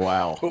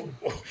 Wow.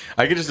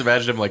 I can just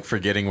imagine him like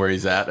forgetting where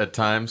he's at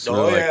times.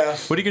 Oh, Like, yeah.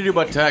 what are you going to do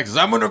about taxes?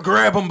 I'm going to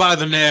grab him by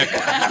the neck.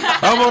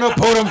 I'm going to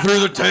put him through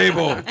the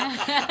table.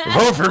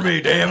 Vote for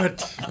me, damn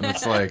it. And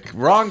it's like,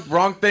 wrong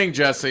thing,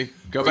 Jesse.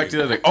 Go back to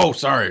the other thing. Oh,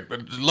 sorry.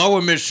 Low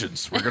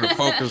emissions. We're going to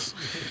focus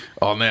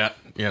on that.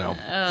 He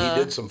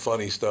did some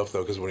funny stuff,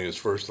 though, because when he was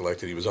first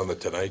elected, he was on The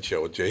Tonight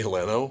Show with Jay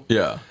Leno.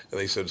 Yeah. And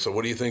they said, so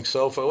what do you think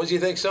so far? What do you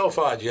think so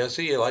far,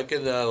 Jesse? You like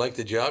it? Like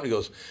the job? He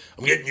goes,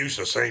 I'm getting used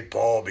to St.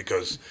 Paul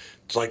because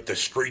it's like the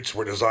streets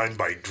were designed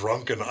by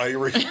drunken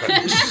Irishmen.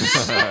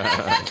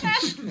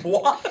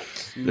 What?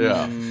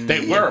 Yeah.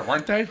 They were,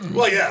 weren't they?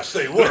 Well, yes,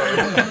 they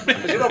were.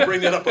 But you don't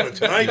bring that up on The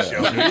Tonight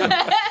Show. do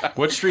you?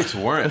 What streets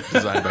weren't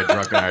designed by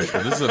drunken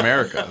Irishmen? This is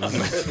America.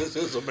 This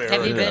is America.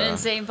 Have you been in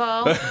St.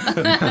 Paul?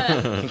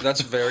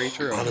 That's very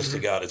true. Honest to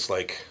God, it's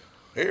like,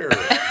 here,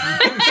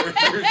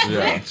 there's your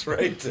streets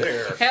right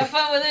there. Have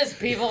fun with this,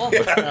 people.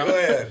 Yeah, go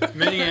ahead.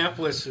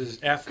 Minneapolis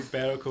is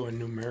alphabetical and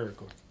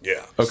numerical.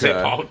 Yeah. Okay.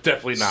 St. Paul,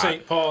 definitely not.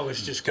 St. Paul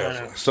is just kind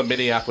of. So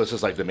Minneapolis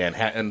is like the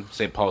Manhattan.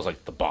 St. Paul is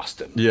like the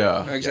Boston.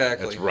 Yeah.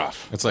 Exactly. It's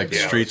rough. It's like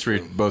streets where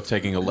you're both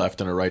taking a left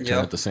and a right turn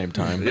at the same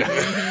time.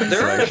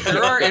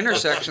 There are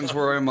intersections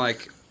where I'm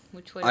like,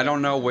 Which way? I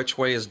don't know which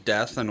way is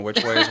death and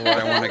which way is where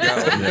I want to go.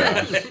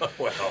 Yeah.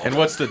 Well, And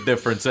what's the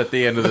difference at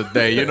the end of the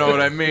day? You know what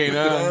I mean?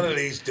 one of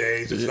these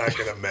days, it's not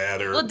going to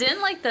matter. Well,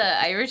 didn't like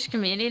the Irish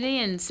community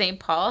in St.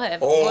 Paul have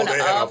Oh, one they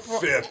had a up?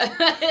 fit.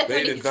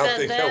 They did He not said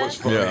think that was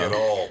funny Yeah. at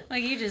all.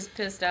 Like you just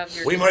pissed off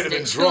your. We might have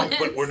been drunk,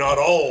 but we're not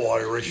all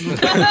Irish.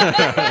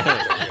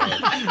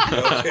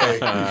 Okay.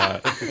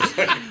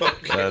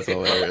 That's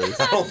hilarious.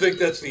 I don't think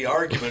that's the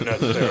argument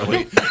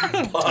necessarily.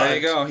 But, There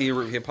you go.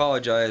 He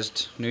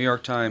apologized. New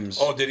York Times.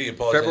 Oh, did he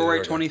apologize? February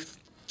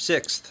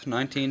 26th,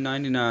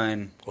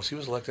 1999. Well, he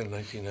was elected in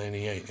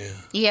 1998, yeah.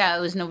 Yeah,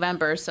 it was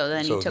November, so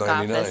then So he took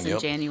 99, office in yep,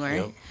 January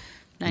yep.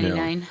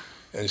 99.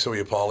 And so he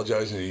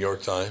apologized in the New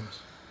York Times?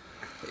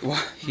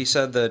 Well, he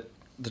said that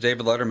the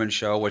David Letterman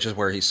show, which is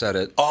where he said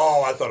it.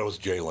 Oh, I thought it was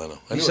Jay Leno. I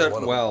He knew it said, was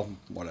one of well, them.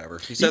 whatever.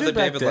 He said Even that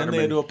back David then, they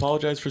had to Letterman.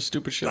 apologize for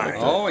stupid shit like that.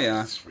 Oh,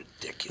 yeah. It's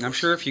ridiculous. I'm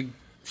sure if you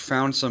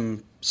found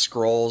some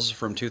scrolls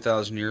from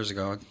 2,000 years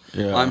ago,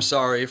 Yeah. I'm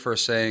sorry for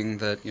saying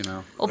that,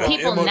 Well, Well,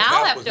 people Imhotep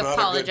now have was to not a good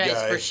apologize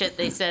guy. for shit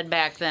they said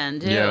back then,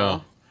 too. Yeah.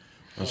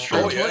 That's true.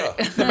 Oh, yeah.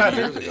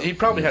 Imagine, he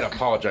probably had to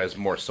apologize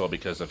more so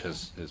because of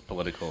his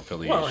political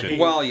affiliation.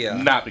 Well,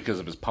 yeah. Not because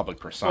of his public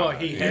persona. Well,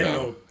 he had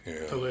no Yeah.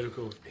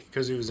 political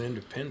because he was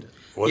independent.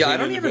 Was Yeah, he I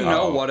don't an even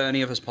independent? know what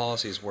any of his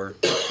policies were.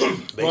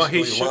 Basically, Well,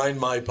 he should- line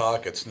my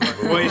pockets.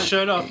 Well, he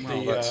shut off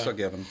Well, that's a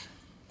given.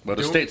 Well,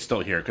 the state's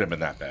still here. It could have been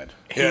that bad.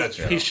 Yeah, that's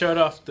he true. shut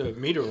off the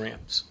meter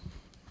ramps.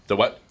 The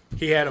what?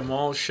 He had them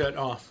all shut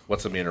off.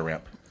 What's a meter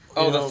ramp?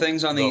 Oh, You the know,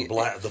 things on The,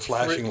 the... the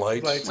flashing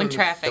lights When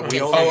traffic that we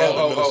gets only have in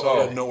oh, Minnesota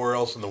oh. and nowhere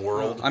else in the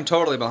world. I'm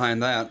totally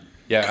behind that.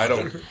 Yeah, I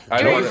don't.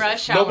 I During don't.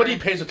 rush hour. Nobody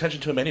pays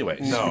attention to him anyways.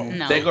 No.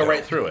 No. They go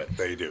right through it.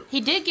 They do.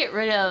 He did get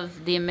rid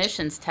of the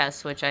emissions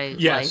test, which I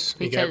Yes,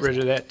 liked. he got rid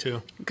of that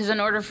too. Because in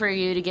order for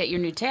you to get your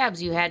new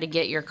tabs, you had to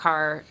get your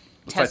car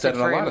It's like that tested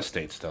in a for. lot of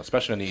states, though,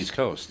 especially on the East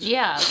Coast.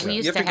 Yeah, we You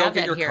used have to to go have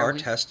get that your here. car We-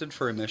 tested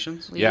for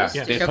emissions? we Yeah, used to-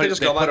 they Can't they put,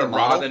 just they go by put a the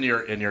model? rod in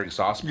your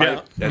exhaust Yeah.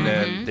 pipe, and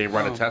then they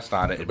run a test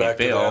on it. If Back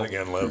you to fail, that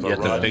again, Lev. you A have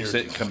to rod in fix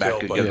your it and come back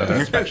and tailpipe. get another Yeah.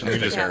 inspection I can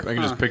just, sticker. I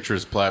can just picture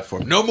his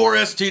platform. No more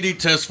STD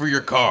tests for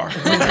your car.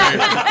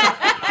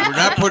 Okay? We're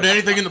not putting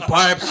anything in the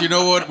pipes. You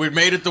know what? We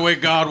made it the way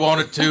God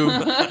wanted to.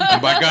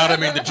 And by God, I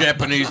mean the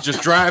Japanese.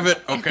 Just drive it,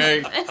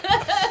 okay?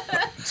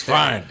 It's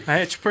fine.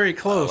 It's pretty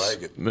I close.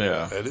 like it.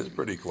 Yeah. It is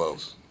pretty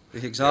close.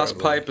 The exhaust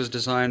Yeah, pipe is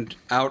designed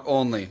out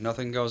only.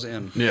 Nothing goes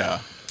in. Yeah.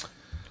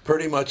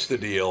 Pretty much the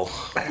deal.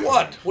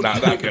 What? What Not, are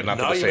you not making? good.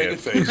 Nothing Now to you're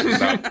say. making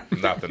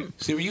faces. Nothing.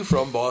 See, were you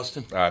from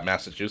Boston?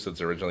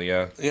 Massachusetts originally,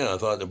 yeah. Yeah, I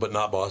thought, but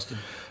not Boston.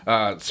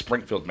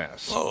 Springfield,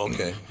 Mass. Oh,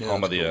 okay. Yeah,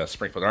 Home of that's the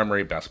Springfield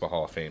Armory, Basketball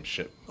Hall of Fame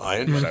shit. I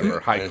understand. Whatever.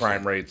 High I understand.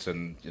 crime rates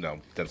and,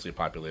 densely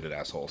populated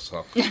assholes.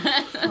 So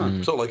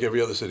So like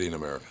every other city in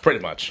America. pretty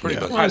much. Pretty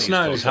much. Well, it's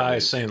not Highly as high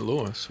as socialized. St.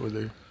 Louis,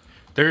 where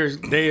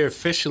they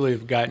officially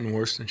have gotten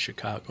worse than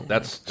Chicago.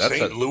 That's St.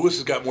 a, Louis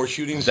has got more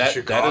shootings that,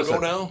 than that is Chicago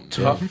a now?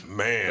 tough.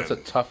 Man. That's a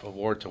tough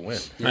award to win.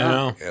 I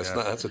know. Yeah,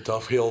 that's a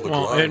tough hill to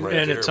Well, climb and, right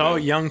and there, it's all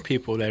man. young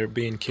people that are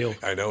being killed.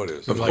 I know it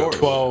is. Like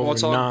 12, Well,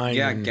 it's all 9.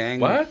 yeah, and- gang.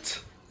 What?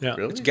 Yeah.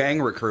 Really? It's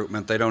gang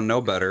recruitment. They don't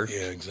know better.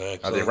 Yeah,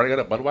 exactly. Are they running out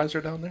of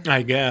Budweiser down there?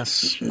 I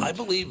guess. I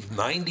believe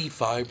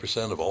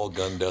 95% of all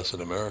gun deaths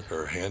in America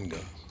are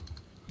handguns.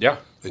 Yeah.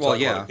 They Well, talk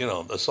yeah. about, you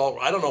know, assault.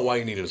 I don't know why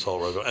you need an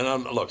assault rifle.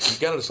 And look, you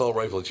got an assault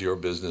rifle, it's your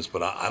business,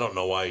 but I don't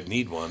know why you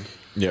need one.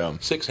 Yeah.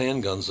 6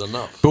 handguns is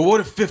enough. But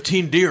what if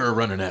 15 deer are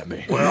running at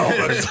me? Well,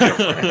 that's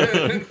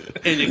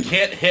different. And you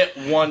can't hit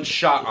one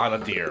shot on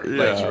a deer.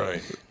 That's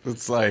right.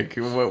 It's like,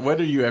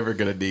 when are you ever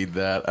going to need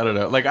that? I don't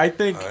know. Like, I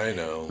think... I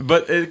know.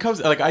 But it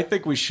comes... Like, I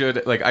think we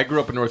should... Like, I grew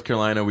up in North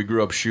Carolina. We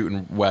grew up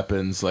shooting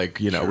weapons. Like,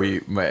 you know,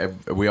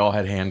 we all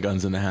had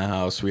handguns in the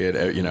house. We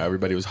had, you know,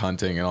 everybody was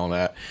hunting and all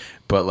that.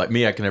 But, like,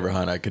 me, I can never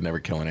hunt. I could never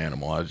kill an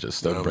animal. I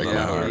just don't break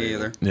my heart. Me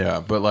either.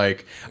 Yeah, but,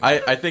 like,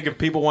 I think if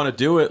people want to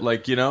do it,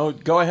 like, you know,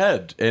 go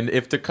ahead. And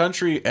if the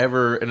country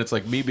ever... And it's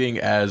like me being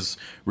as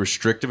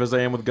restrictive as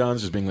I am with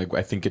guns, just being like,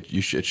 I think it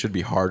should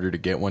be harder to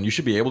get one. You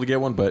should be able to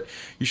get one, but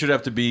you should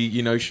have to be...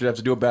 You know, you should have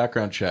to do a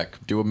background check,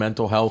 do a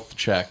mental health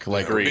check.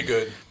 Like, That would be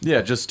good.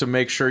 Yeah, just to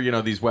make sure, you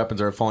know, these weapons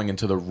aren't falling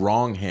into the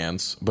wrong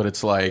hands. But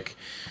it's like...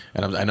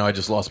 And I know I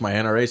just lost my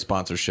NRA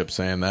sponsorship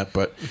saying that,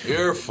 but...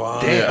 You're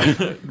fine.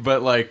 Yeah.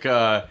 But, like,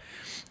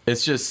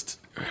 it's just...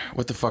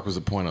 What the fuck was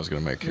the point I was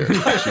going to make here?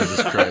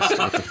 Jesus Christ.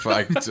 What the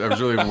fuck? I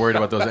was really worried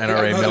about those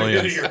NRA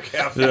millions.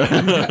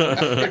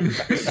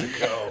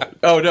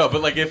 Oh, no,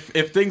 but, like,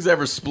 if things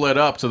ever split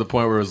up to the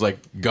point where it was, like,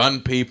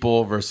 gun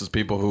people versus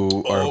people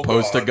who are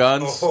opposed to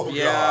guns,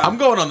 Yeah. I'm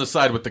going on the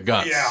side with the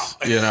guns,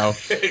 you know?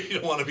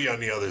 You don't want to be on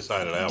the other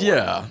side of that one.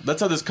 Yeah,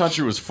 that's how this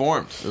country was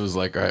formed. It was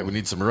like, all right, we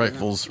need some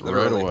rifles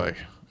right away.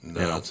 No,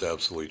 that's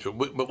absolutely true.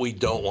 But we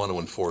don't want to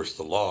enforce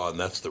the law, and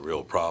that's the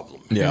real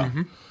problem. Yeah.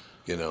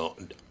 You know,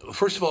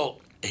 first of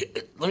all,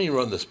 let me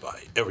run this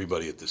by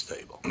everybody at this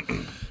table.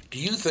 Do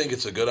you think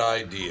it's a good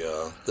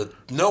idea that,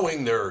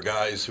 knowing there are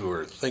guys who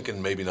are thinking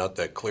maybe not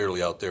that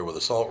clearly out there with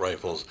assault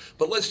rifles,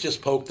 but let's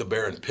just poke the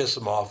bear and piss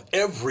them off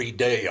every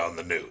day on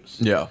the news?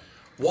 Yeah.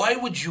 Why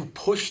would you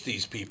push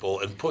these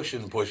people and push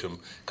them?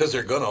 Because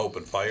they're going to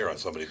open fire on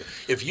somebody.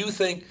 If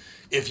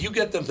you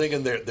get them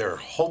thinking they're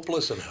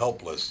hopeless and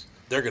helpless,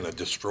 they're going to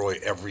destroy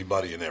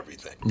everybody and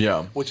everything.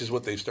 Yeah. Which is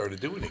what they've started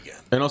doing again.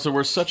 And also,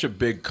 we're such a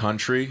big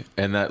country,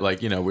 and that,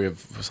 like, you know, we have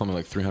something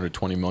like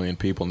 320 million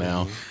people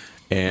now.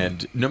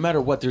 And no matter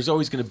what, there's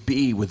always going to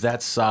be, with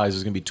that size,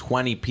 there's going to be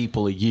 20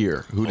 people a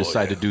year who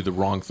decide to do the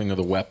wrong thing of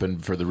the weapon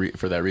for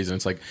that reason.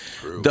 It's like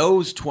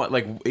those 20,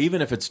 like,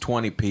 even if it's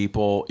 20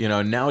 people, you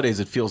know, nowadays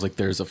it feels like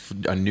there's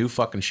a new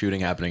fucking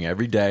shooting happening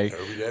every day.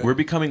 We're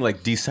becoming,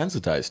 like,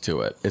 desensitized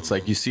to it. It's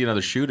like you see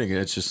another shooting, and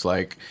it's just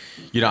like,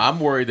 you know, I'm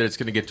worried that it's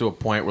going to get to a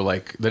point where,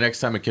 like, the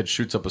next time a kid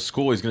shoots up a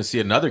school, he's going to see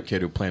another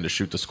kid who planned to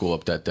shoot the school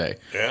up that day.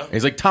 Yeah. And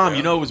he's like, Tom,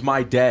 you know, it was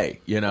my day,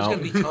 you know? It's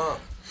going to be Tom.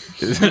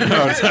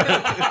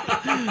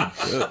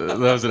 That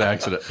was an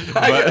accident.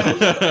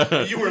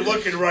 But You were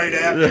looking right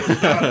at me.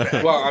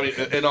 Well, I mean,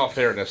 in all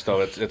fairness,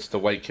 though, it's the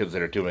white kids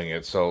that are doing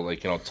it. So,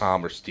 like, you know,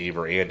 Tom or Steve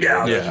or Andy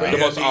are the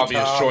most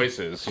obvious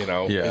choices, you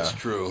know? Yeah. It's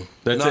true.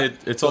 That's it.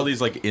 It's all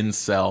these, like,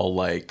 incel,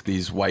 like,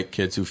 these white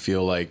kids who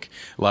feel like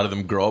a lot of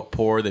them grow up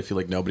poor. They feel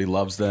like nobody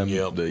loves them.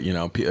 Yep. You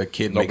know, a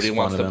kid Nobody makes fun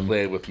wants of to them.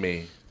 play with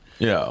me.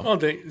 Yeah. Well,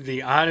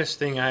 the oddest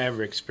thing I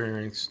ever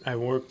experienced, I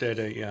worked at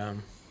a,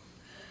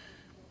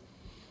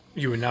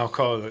 you would now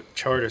call it a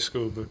charter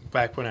school, but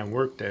back when I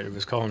worked there, it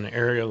was called an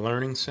area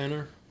learning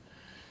center.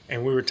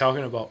 And we were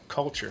talking about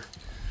culture.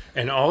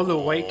 And all the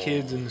white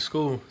kids in the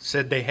school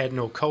said they had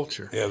no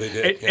culture. Yeah, they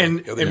did. And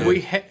they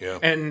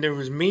did. And there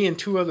was me and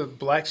 2 other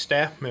black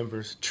staff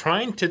members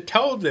trying to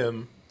tell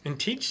them and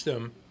teach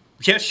them,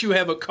 yes, you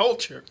have a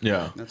culture.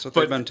 Yeah. That's what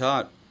they've been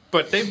taught.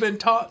 But they've been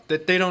taught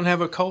that they don't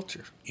have a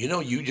culture. You know,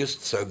 you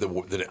just said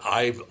that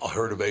I've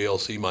heard of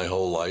ALC my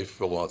whole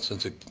life, well,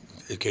 since it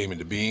came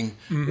into being.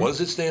 What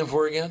does it stand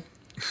for again?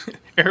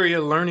 Area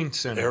Learning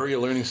Center. Area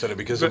Learning Center,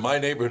 because in my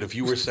neighborhood, if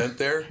you were sent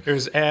there, it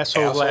was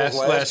asshole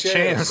last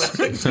chance. That's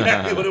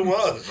exactly what it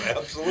was.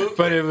 Absolutely.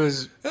 But it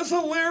was. That's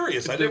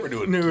hilarious. I never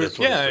knew it. That's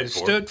what it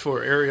stood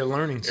for Area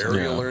Learning Center.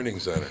 Area Learning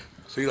Center.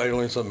 See, I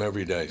learn something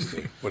every day,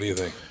 Steve. What do you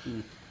think?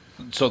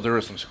 So there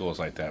are some schools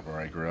like that where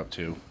I grew up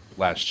too.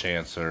 Last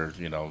Chance, or,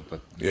 you know, the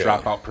Yeah.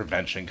 dropout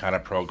prevention kind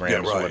of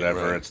programs Yeah, or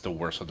whatever. right. It's the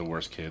worst of the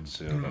worst kids,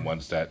 the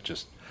ones that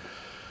just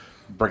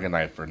bring a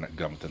knife or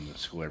gun with them to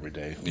school every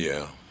day.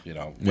 Yeah. You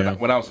know,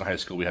 when I was in high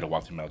school, we had to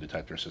walk through metal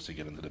detectors just to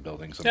get into the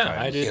building sometimes.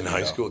 Yeah, I did. In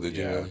high school, did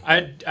you?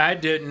 I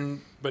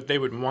didn't, but they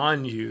would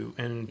warn you.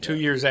 And 2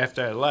 years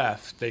after I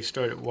left, they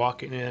started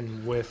walking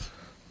in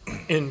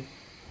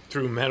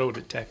through metal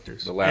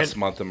detectors. The last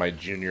month of my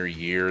junior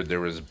year, there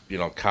was, you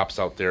know, cops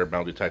out there,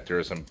 metal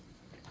detectors, and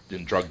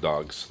drug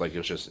dogs. Like,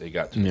 it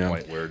got to the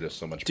point where there's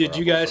so much. Did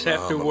you guys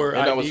have to wear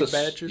ID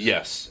badges?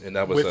 Yes, and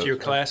that was with your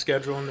class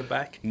schedule in the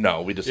back.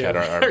 No, we just had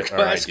our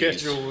class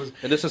IDs. schedule was.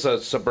 And this is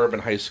a suburban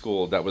high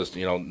school that was,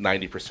 you know,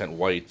 90%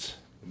 white.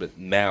 But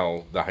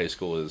now the high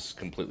school is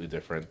completely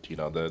different. You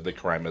know, the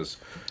crime has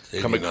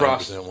come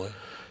across. White?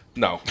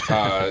 No,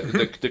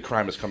 the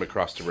crime has come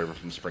across the river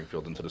from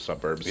Springfield into the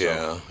suburbs.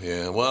 Yeah,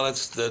 yeah. Well,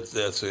 that's what's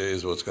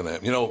going to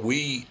happen. You know,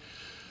 we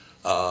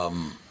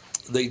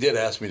They did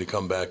ask me to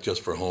come back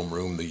just for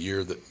homeroom the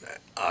year that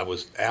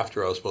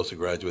after I was supposed to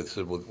graduate. They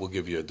said, we'll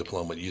give you a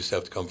diploma. You just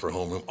have to come for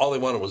homeroom. All they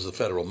wanted was the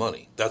federal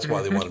money. That's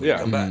why they wanted me to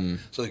come back,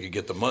 so they could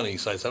get the money.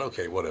 So I said,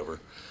 okay, whatever.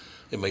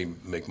 It may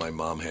make my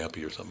mom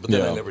happy or something. But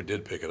then I never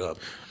did pick it up.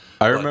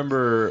 I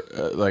remember,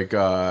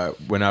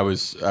 when I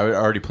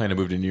already planned to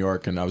move to New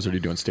York, and I was already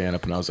doing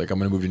stand-up, and I was like, I'm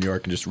going to move to New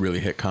York and just really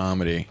hit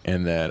comedy,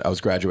 and that I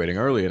was graduating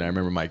early, and I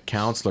remember my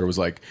counselor was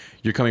like,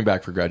 you're coming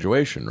back for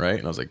graduation, right?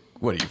 And I was like,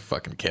 what, are you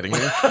fucking kidding me?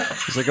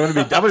 He's like, I'm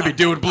gonna be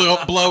doing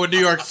blow in New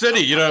York City,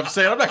 you know what I'm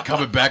saying? I'm not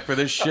coming back for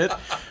this shit.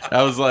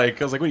 I was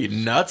like, what are you,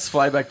 nuts?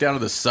 Fly back down to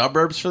the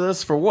suburbs for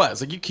this? For what? It's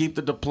like, you keep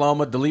the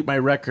diploma, delete my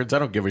records, I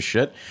don't give a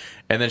shit.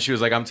 And then she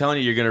was like, I'm telling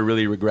you, you're going to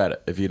really regret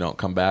it if you don't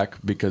come back,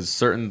 because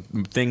certain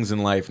things in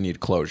life need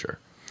closure.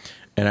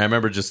 And I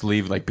remember just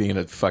being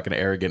a fucking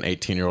arrogant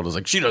 18-year-old. I was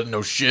like, she doesn't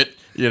know shit,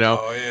 you know?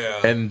 Oh,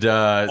 yeah. And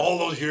all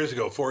those years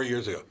ago, 4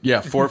 years ago.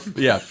 Yeah,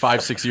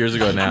 5, 6 years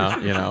ago now,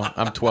 you know.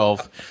 I'm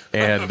 12.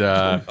 And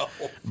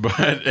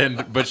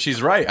but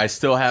she's right. I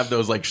still have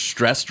those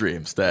stress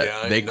dreams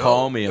that they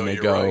call me and they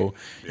go,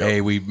 right.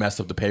 Hey, we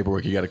messed up the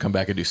paperwork. You got to come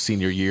back and do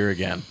senior year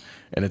again.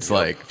 And it's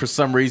for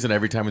some reason,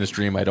 every time in this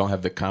dream, I don't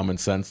have the common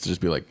sense to just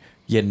be like,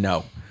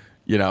 no.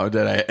 You know,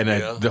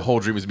 the whole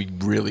dream is me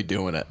really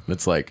doing it. And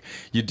it's like,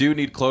 you do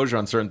need closure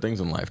on certain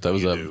things in life. That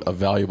was a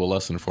valuable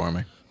lesson for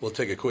me. We'll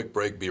take a quick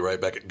break, be right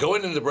back.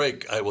 Going into the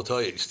break, I will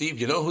tell you, Steve,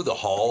 you know who the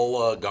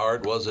hall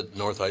guard was at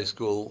North High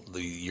School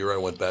the year I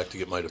went back to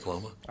get my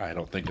diploma? I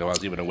don't think I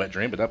was even a wet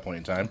dream at that point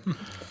in time.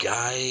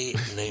 Guy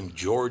named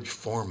George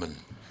Foreman,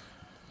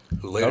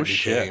 who later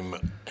became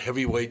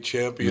heavyweight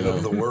champion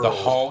of the world. The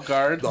hall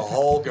guard? The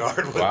hall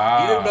guard.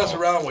 Wow. He didn't mess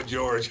around with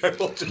George.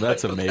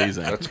 That's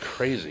amazing. That's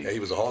crazy. Yeah, he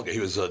was a hall guy.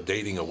 He was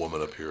dating a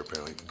woman up here,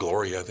 apparently.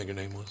 Gloria, I think her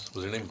name was.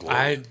 Was her name Gloria?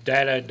 I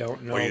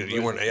don't know.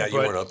 You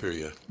weren't up here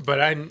yet.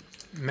 But I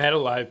met a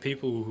lot of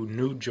people who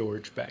knew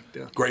George back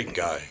then. Great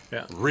guy.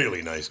 Yeah.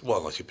 Really nice. Well,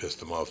 unless you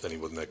pissed him off, then he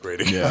wasn't that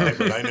great a guy.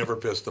 But I never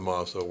pissed him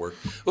off, so it worked.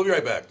 We'll be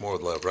right back. More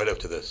with Lev right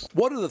after this.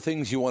 What are the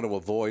things you want to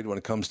avoid when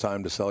it comes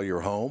time to sell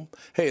your home?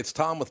 Hey, it's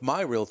Tom with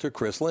my realtor,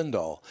 Chris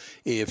Lindahl.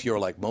 If you're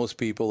like most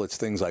people, it's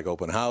things like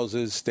open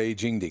houses,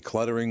 staging,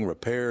 decluttering,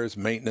 repairs,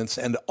 maintenance,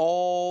 and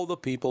all the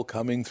people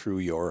coming through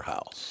your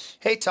house.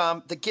 Hey,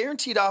 Tom, the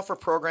Guaranteed Offer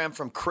program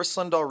from Chris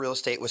Lindahl Real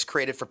Estate was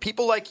created for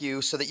people like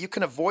you so that you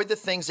can avoid the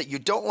things that you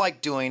don't like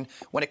doing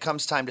when it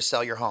comes time to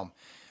sell your home.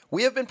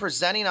 We have been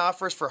presenting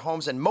offers for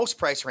homes in most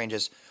price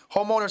ranges.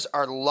 Homeowners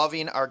are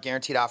loving our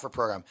Guaranteed Offer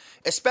program,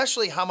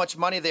 especially how much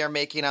money they are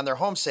making on their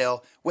home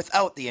sale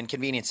without the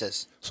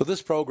inconveniences. So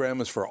this program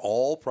is for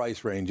all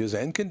price ranges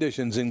and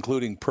conditions,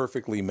 including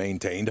perfectly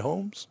maintained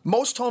homes?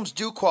 Most homes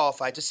do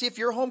qualify. To see if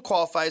your home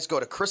qualifies, go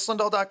to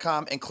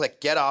chrislindahl.com and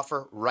click Get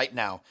Offer right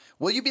now.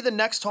 Will you be the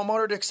next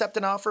homeowner to accept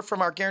an offer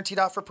from our Guaranteed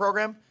Offer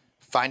program?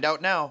 Find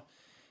out now.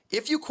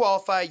 If you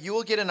qualify, you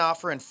will get an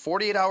offer in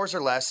 48 hours or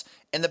less,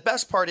 and the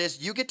best part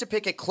is you get to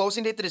pick a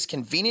closing date that is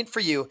convenient for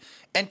you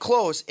and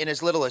close in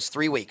as little as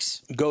 3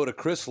 weeks. Go to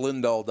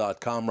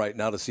chrislindahl.com right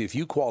now to see if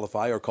you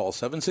qualify or call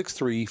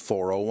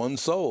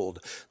 763-401-SOLD.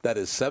 That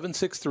is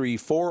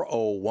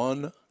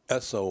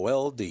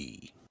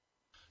 763-401-SOLD.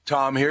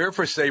 Tom here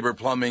for Sabre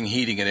Plumbing,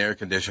 Heating, and Air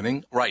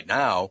Conditioning. Right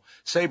now,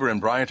 Sabre and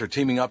Bryant are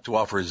teaming up to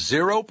offer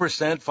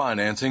 0%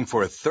 financing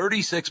for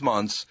 36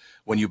 months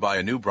when you buy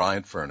a new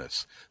Bryant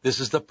furnace.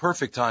 This is the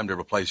perfect time to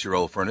replace your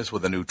old furnace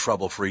with a new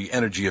trouble-free,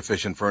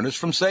 energy-efficient furnace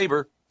from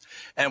Sabre.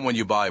 And when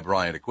you buy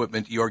Bryant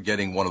equipment, you're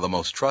getting one of the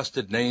most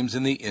trusted names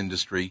in the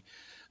industry.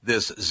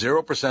 This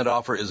 0%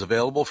 offer is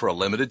available for a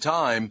limited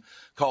time.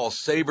 Call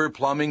Sabre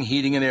Plumbing,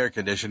 Heating, and Air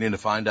Conditioning to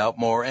find out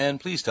more, and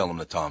please tell them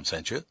that Tom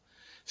sent you.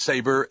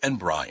 Sabre and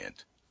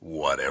Bryant,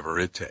 whatever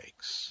it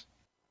takes.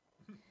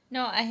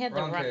 No, I had the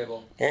wrong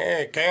table.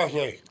 Hey,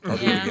 Cassie. I'll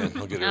do it again.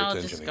 I'll get her I'll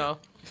attention just again. go.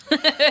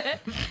 I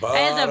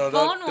had the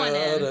phone one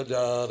in.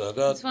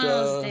 It's one of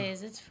those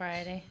days. It's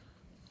Friday.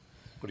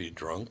 What, are you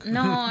drunk?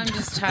 No, I'm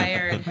just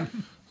tired.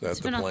 That's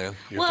the plan?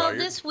 You're well, tired?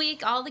 this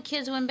week all the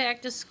kids went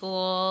back to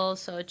school,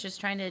 so it's just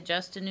trying to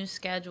adjust to new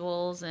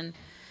schedules. And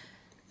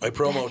I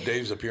promote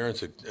Dave's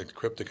appearance at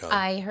Crypticon.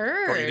 I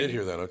heard. Oh, you did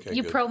hear that? Okay,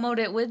 You good. promote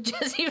it with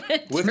Jesse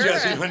Ventura. With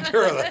Jesse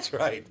Ventura, that's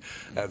right.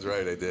 That's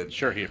right, I did.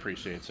 Sure, he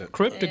appreciates it.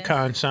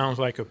 Crypticon sounds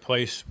like a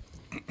place.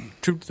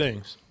 Two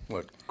things.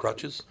 What,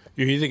 crutches?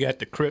 You either got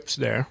the Crips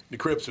there. The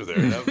Crips are there.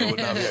 That would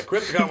not be.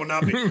 Crypticon would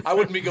not be. I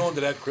wouldn't be going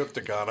to that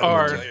Crypticon. I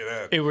Or will tell you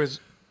that. it was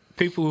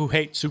people who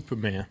hate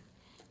Superman.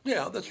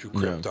 Yeah, that's true.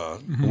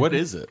 Krypton. Yeah. What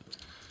is it?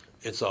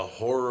 It's a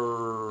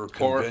horror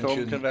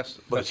film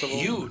convention, but it's festival?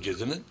 huge,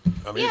 isn't it?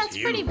 I mean, Yeah, it's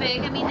it's pretty huge.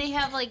 big. I mean, they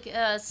have like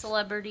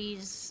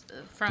celebrities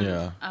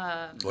from.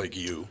 Like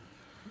you.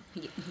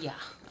 Yeah,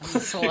 I'm a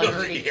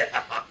celebrity.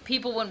 Yeah.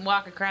 People wouldn't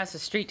walk across the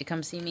street to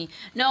come see me.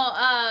 No,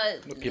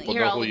 People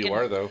know who you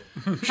are, though.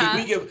 Should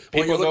we give?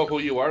 People know who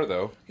you are,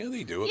 though. Yeah,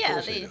 they do. Of Yeah,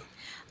 course they do.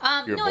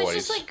 Your No, voice.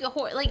 it's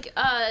just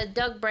like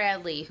Doug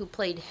Bradley, who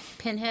played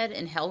Pinhead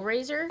in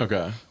Hellraiser.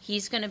 Okay.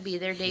 He's going to be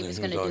there. Dave is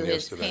he going was to do on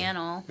his yesterday.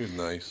 panel. He's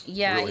nice.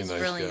 Yeah, Really he's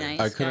nice really guy. nice.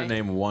 I couldn't guy.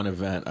 name one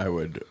event I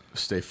would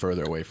stay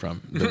further away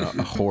from than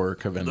a horror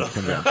convention.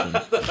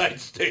 I'd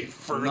stay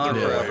further Not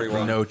for away.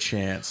 everyone. No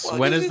chance. Well,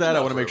 When it is is that? I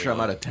not want to for make sure I'm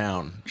out everyone. of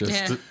town. Just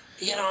Yeah. to-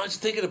 You know, I was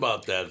thinking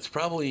about that. It's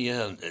probably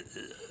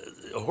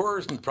horror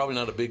is probably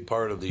not a big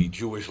part of the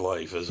Jewish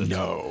life, is it?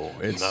 no,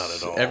 it's not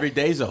at all. every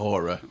day's a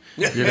horror.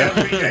 You know?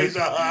 Every day's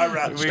a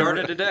horror.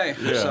 Started today,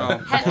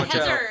 so watch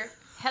out.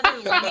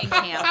 Heather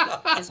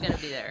Langenkamp is going to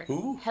be there.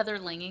 Who? Heather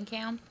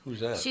Langenkamp. Who's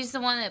that? She's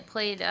the one that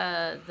played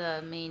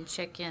the main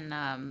chick in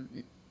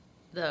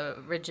the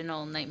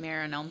original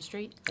Nightmare on Elm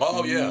Street.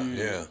 Oh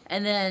yeah.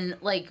 And then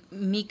like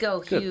Miko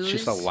Good. Hughes.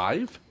 She's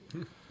alive?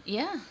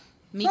 Yeah.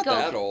 Not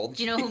that old.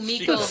 Do you know who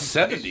Miko?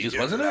 70s,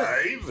 wasn't it?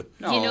 Alive?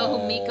 Do you know who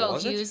No, Miko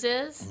was it? Hughes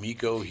is?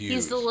 Miko Hughes.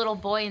 He's the little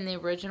boy in the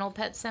original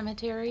Pet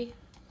Cemetery.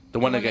 The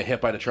one that got hit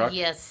by the truck?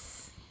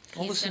 Yes.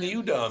 Well, He's listen to gonna-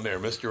 you down there,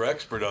 Mr.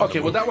 Expert on Okay,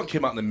 the well, that movie. one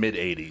came out in the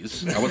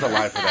mid-'80s. I was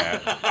alive for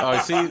that. Oh,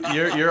 see,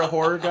 you're a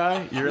horror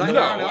guy. You're in Nightmare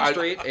the, on Elm I-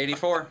 Street,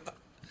 84.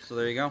 So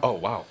there you go. Oh,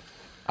 wow.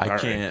 I All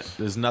right. can't.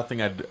 There's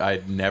nothing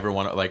I'd never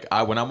want to like.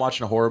 When I'm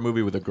watching a horror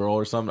movie with a girl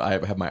or something, I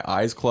have my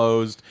eyes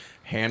closed,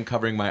 hand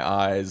covering my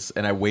eyes,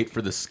 and I wait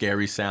for the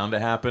scary sound to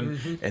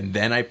happen, and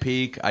then I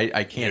peek.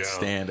 I can't Yeah.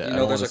 stand it. You I know,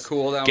 don't there's a wanna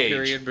cool down Gauge.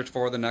 period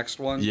before the next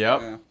one.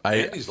 Yep. Yeah.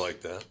 Andy's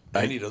like that.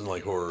 Andy doesn't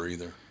like horror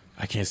either.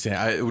 I can't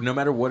stand. No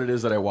matter what it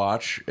is that I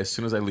watch, as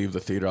soon as I leave the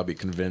theater, I'll be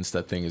convinced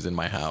that thing is in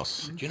my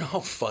house. Do you know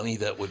how funny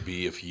that would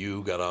be if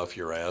you got off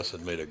your ass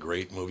and made a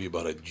great movie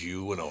about a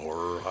Jew in a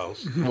horror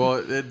house?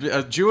 Well,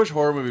 a Jewish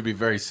horror movie would be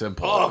very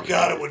simple. Oh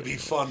God, it would be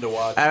fun to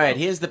watch. All right,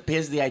 here's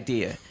the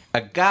idea. A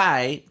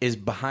guy is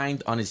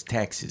behind on his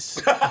taxes.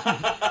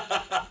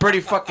 Pretty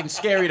fucking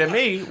scary to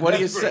me. What do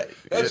you say?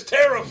 That's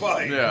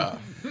terrifying. Yeah,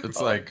 it's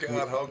like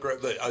God, how great!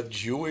 A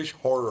Jewish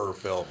horror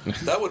film.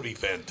 That would be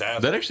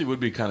fantastic. that actually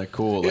would be kind of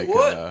cool. It Like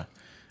would.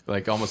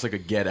 like almost like a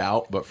Get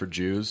Out, but for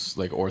Jews,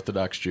 like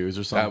Orthodox Jews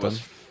or That something. was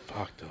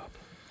fucked up.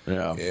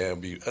 Yeah. Yeah,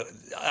 it'd be,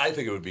 I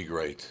think it would be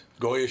great.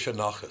 Goya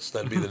Shanachas,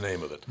 that'd be the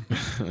name of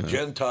it.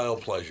 Gentile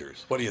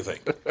pleasures. What do you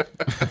think?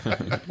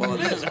 Well,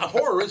 it is.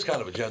 Horror is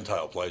kind of a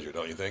Gentile pleasure,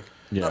 don't you think?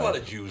 Yeah. Not a lot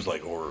of Jews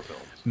like horror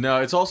films.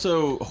 No, it's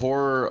also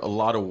horror. A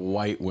lot of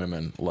white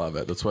women love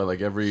it. That's why,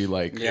 like every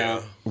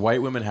Yeah.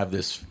 white women have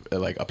this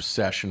like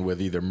obsession with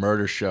either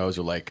murder shows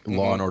or like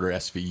Law and Order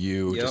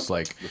SVU. Yep. Just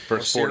like The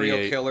first Serial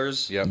 48.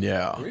 killers. Yep.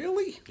 yeah,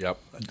 Really? Yep.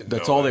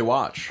 that's all they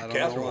watch. I don't know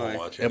Catherine why. will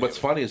watch it. And what's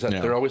funny is that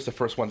Yeah. they're always the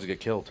first ones to get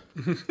killed.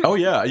 Oh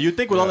yeah, you'd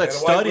think with all that And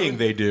white studying women?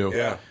 they do,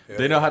 Yeah.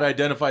 they know how to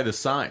identify the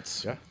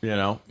signs. Yeah. You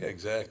know. Yeah,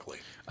 exactly.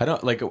 I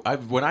don't like.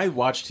 When I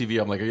watch TV,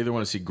 I'm like, I either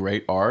want to see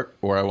great art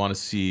or I want to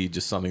see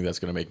just something that's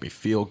going to make me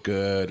feel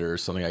good or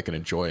something I can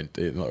enjoy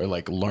or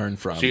like learn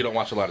from. So you don't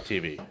watch a lot of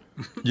TV.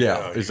 Yeah,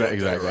 No, you got that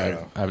exactly. right.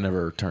 I've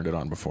never turned it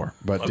on before,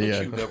 but I bet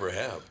yeah, you never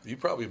have. You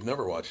probably have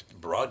never watched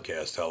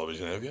broadcast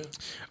television, have you?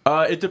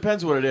 it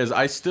depends what it is.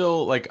 I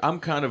still like. I'm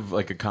kind of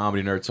like a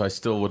comedy nerd, so I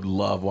still would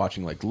love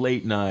watching like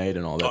late night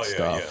and all that Oh, yeah,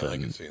 stuff. yeah, I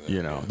and can see that,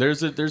 you know,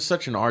 yeah. there's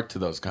such an art to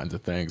those kinds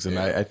of things, and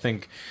Yeah. I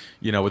think,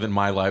 you know, within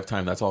my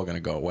lifetime, that's all going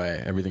to go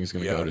away. Everything's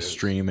going to Yeah, go it to is.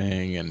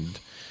 streaming, and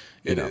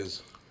It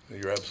is.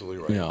 You're absolutely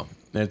right. You know,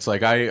 it's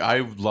like I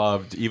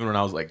loved, even when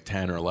I was like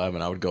 10 or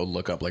 11, I would go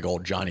look up like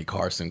old Johnny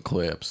Carson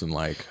clips and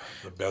like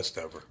The best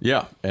ever.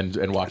 yeah, and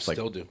watch like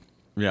Still do.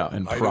 yeah,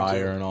 and I do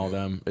Pryor too. and all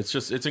them. It's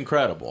just it's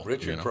incredible.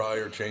 Richard you know?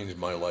 Pryor changed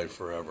my life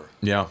forever.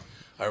 Yeah.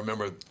 I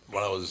remember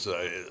when I was.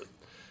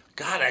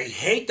 God, I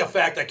hate the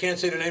fact I can't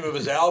say the name of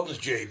his albums,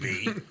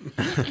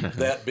 JB.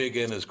 That Big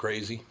N is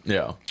crazy.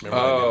 Yeah.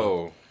 Remember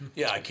Oh.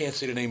 Yeah, I can't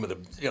say the name of the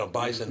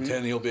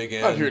Bicentennial Big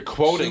N. Oh, if you're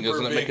quoting, Super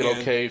doesn't it make Big it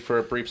N. okay for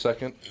a brief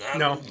second?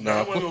 No.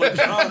 Not when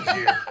John's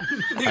here.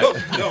 He goes,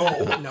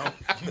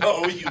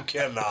 no, you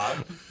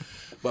cannot.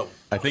 But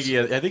I think he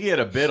had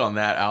a bit on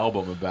that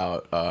album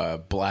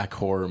about black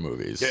horror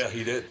movies. yeah,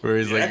 he did. Where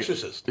he's The like,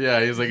 Exorcist. yeah,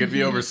 he's like, it'd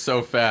be over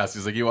so fast.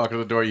 He's like, you walk in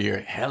the door, you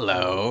hear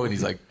hello, and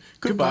he's like,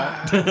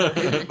 goodbye.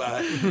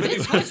 Bye.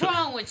 Bitch, what's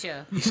wrong with you?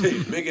 He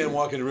said, Big N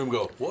walk in the room and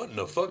go, what in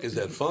the fuck is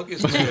that funky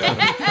stuff?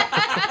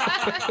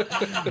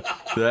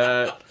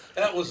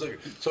 That was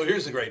so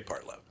here's the great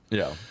part, Lev.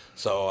 Yeah.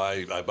 So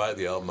I buy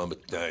the album. I'm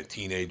a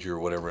teenager or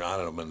whatever. I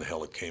don't know when the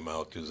hell it came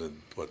out. It was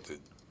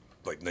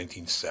like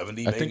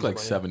 1970? I think like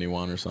something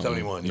 71 or something.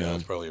 71, yeah,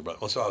 it's probably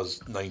about. Well, so I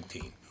was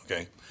 19,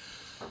 okay?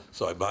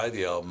 So I buy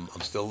the album.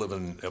 I'm still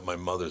living at my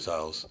mother's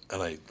house,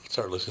 and I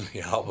start listening to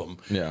the album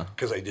Yeah.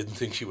 because I didn't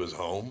think she was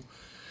home.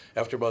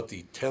 After about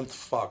the 10th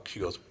fuck, she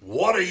goes,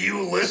 what are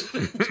you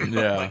listening to?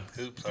 Yeah. I'm like,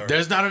 oops, sorry.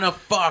 There's not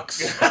enough fucks.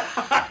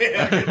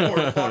 Yeah, I get more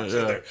fucks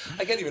in there.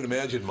 I can't even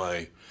imagine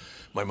my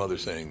mother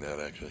saying that,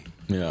 actually.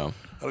 Yeah.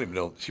 I don't even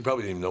know. She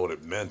probably didn't even know what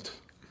it meant.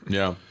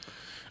 Yeah.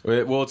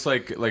 Well, it's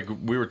like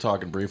we were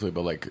talking briefly,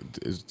 but like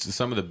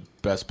some of the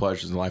best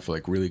pleasures in life are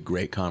like really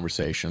great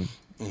conversation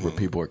where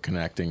people are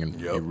connecting and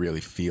you really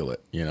feel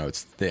it. You know,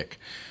 it's thick.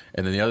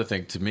 And then the other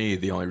thing, to me,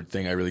 the only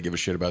thing I really give a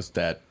shit about is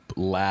that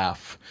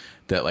laugh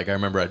that, like, I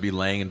remember I'd be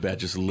laying in bed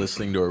just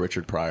listening to a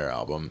Richard Pryor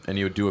album, and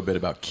he would do a bit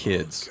about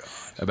kids,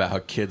 about how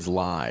kids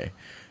lie.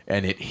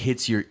 And it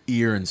hits your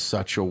ear in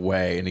such a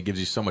way, and it gives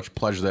you so much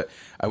pleasure that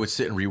I would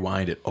sit and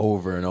rewind it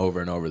over and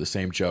over and over, the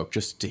same joke,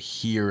 just to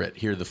hear it,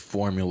 hear the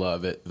formula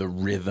of it, the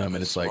rhythm,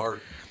 and it's smart. like,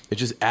 it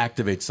just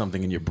activates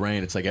something in your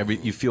brain. It's like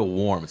you feel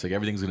warm. It's like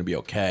everything's going to be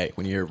okay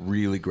when you hear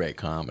really great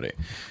comedy.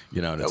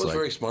 You know, and That it's was like,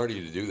 very smart of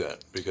you to do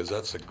that, because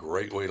that's a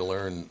great way to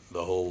learn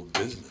the whole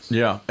business.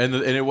 yeah, and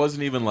it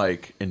wasn't even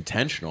like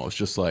intentional. It's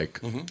just like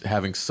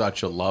having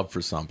such a love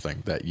for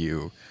something that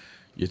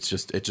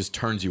it just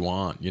turns you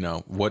on. You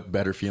know, what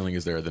better feeling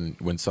is there than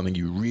when something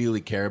you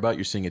really care about,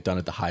 you're seeing it done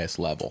at the highest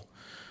level?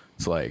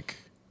 It's like,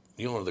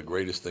 You know, one of the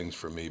greatest things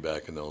for me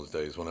back in those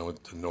days, when I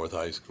went to North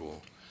High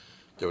School,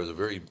 there was a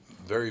very,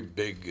 very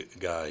big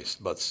guy,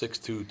 about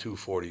 6'2",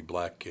 240,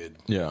 black kid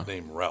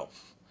named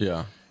Ralph.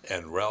 yeah,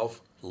 And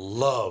Ralph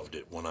loved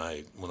it when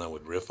I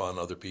would riff on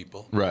other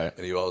people. Right.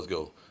 And he'd always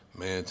go,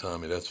 "Man,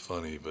 Tommy, that's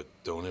funny, but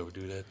don't ever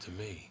do that to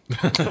me."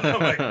 I'm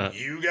like,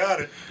 "You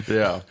got it."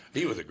 yeah.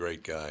 He was a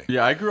great guy.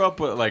 Yeah, I grew up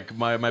with, like,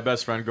 my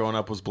best friend growing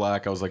up was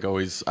black. I was like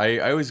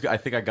I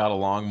think I got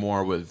along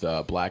more with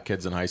black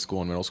kids in high school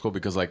and middle school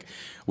because, like,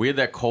 we had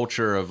that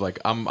culture of, like,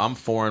 I'm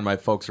foreign, my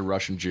folks are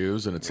Russian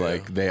Jews, and it's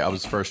like I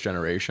was first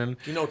generation.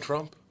 You know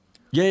Trump?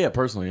 Yeah,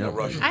 personally, yeah.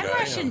 Russian I'm guy.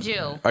 Russian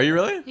Jew. Are you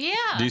really? Yeah.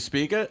 Do you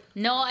speak it?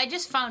 No, I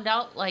just found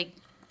out like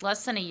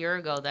less than a year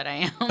ago that I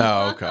am.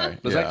 Oh, okay.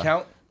 Does that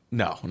count?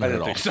 No, not at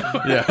all. think so.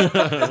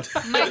 Yeah.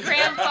 My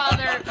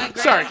grandfather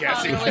Sorry, was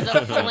Cassie.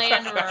 a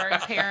philanderer,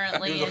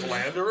 apparently. He was a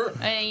philanderer?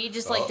 And he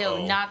just liked to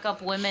knock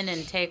up women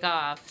and take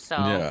off. So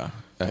Yeah.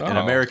 An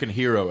American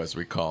hero, as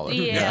we call it.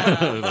 Yeah.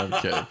 I'm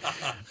kidding.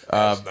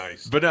 That's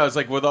nice. But no, it's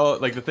like with all,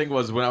 like, the thing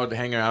was when I would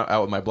hang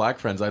out with my black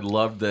friends, I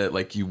loved that,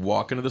 like, you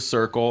walk into the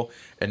circle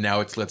and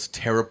now it's let's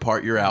tear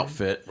apart your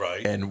outfit.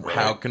 Right, And right.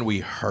 how can we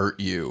hurt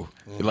you?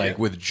 Like,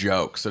 with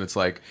jokes. And it's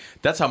like,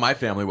 that's how my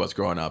family was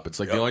growing up. It's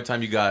like the only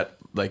time you got,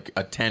 like,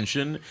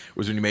 attention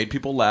was when you made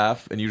people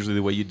laugh, and usually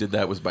the way you did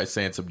that was by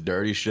saying some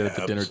dirty shit at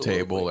the dinner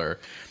table, or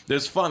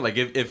there's fun. Like,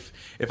 if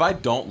I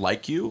don't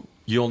like you,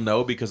 you'll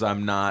know because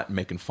I'm not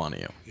making fun of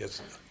you.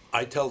 Yes.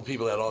 I tell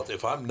people that all the time.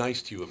 If I'm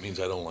nice to you, it means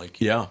I don't like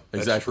you. Yeah,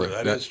 That's exactly. True.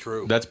 That is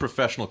true. That's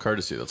professional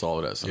courtesy. That's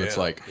all it is. And it's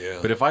Yeah, like, yeah.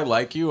 but if I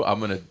like you, I'm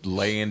gonna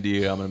lay into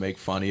you. I'm gonna make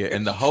fun of you,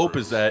 and the hope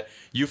is that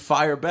you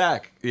fire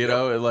back. You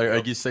know,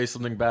 like you say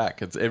something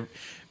back.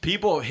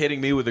 People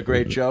hitting me with a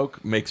great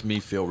joke makes me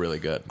feel really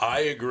good. I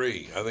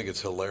agree. I think it's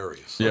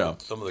hilarious. Yeah.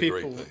 Some of the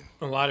great People, things.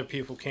 a lot of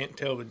people can't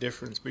tell the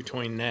difference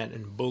between that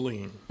and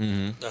bullying.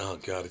 Oh,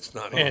 God, it's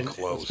not even And-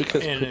 close. It's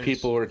because And it's-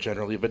 people are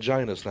generally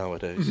vaginas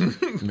nowadays.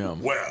 No.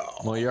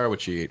 Well, You are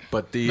what you eat.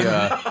 But the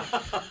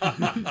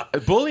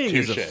bullying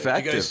is Touche. You you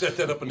effective. guys set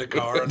that up in the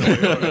car. On the way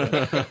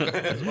over.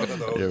 It's one of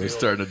those Yeah, we're deals.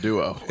 starting a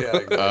duo. Yeah,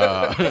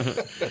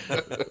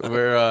 exactly.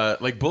 Where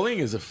like bullying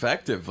is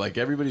effective. Like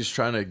everybody's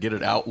trying to get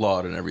it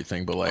outlawed and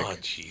everything, but like Oh,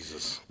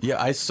 Jesus.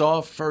 yeah, I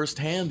saw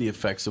firsthand the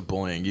effects of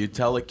bullying. You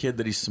tell a kid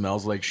that he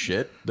smells like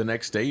shit, the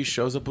next day he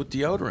shows up with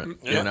deodorant.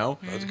 Yeah, You know,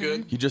 That's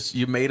good.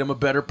 you made him a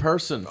better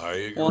person. I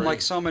agree. Well, and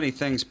like so many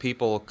things,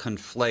 people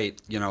conflate,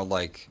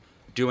 like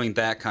doing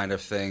that kind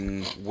of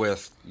thing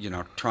with,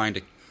 trying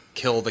to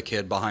kill the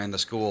kid behind the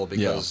school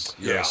because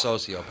you're Yeah. a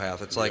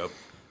sociopath. It's like Yep.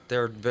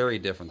 they're very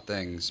different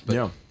things. But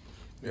Yeah.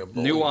 Yeah,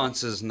 bullying.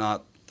 nuance is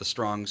not the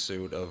strong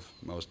suit of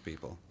most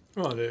people.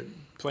 Well, the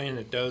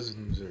Planet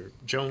Dozens or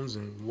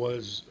Jonesing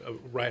was a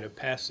rite of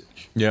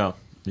passage, Yeah.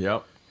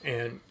 Yep.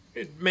 and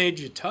it made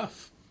you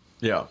tough.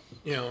 Yeah.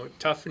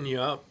 Toughen you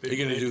up. Are you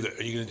gonna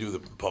do the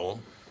poem?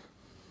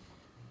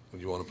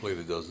 Would you want to play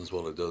the dozens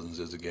while the dozens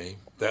is a game?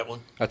 That one?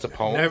 That's a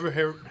poem. Never Oh,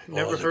 heard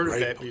that's a of great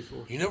that poem.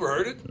 before. You never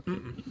heard it?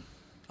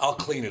 I'll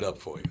clean it up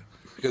for you.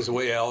 Because the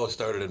way I always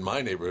started in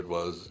my neighborhood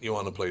was, you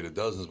want to play the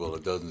dozens, well, the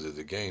dozens is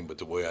a game, but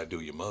the way I do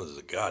your mother's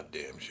a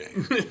goddamn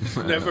shame.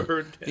 Never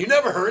heard that. You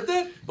never heard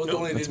that? Well, the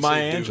only That's didn't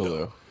Maya say do, Angelou.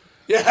 though.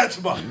 Yeah,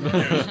 that's mine.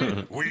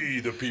 Yes.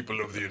 We, the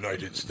people of the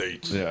United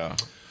States. Yeah.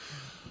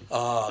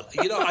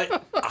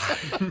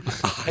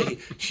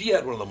 She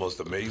had one of the most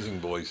amazing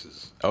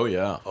voices. Oh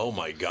yeah. Oh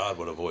my God,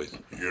 what a voice!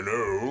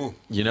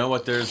 You know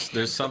what?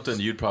 There's something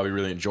you'd probably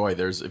really enjoy.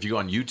 If you go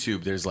on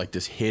YouTube, there's like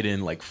this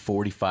hidden like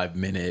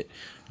 45-minute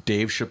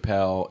Dave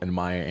Chappelle and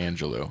Maya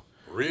Angelou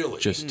Really?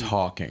 just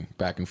talking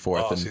back and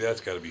forth. Oh, and see,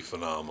 that's got to be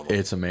phenomenal.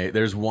 it's amazing.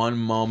 There's one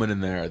moment in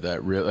there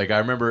that really, like, I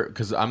remember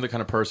because I'm the kind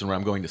of person when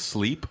I'm going to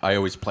sleep, I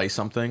always play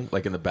something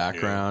like in the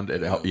background.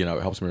 It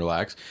helps me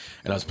relax.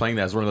 And I was playing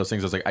that as one of those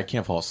things. I was like, I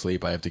can't fall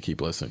asleep. I have to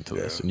keep listening to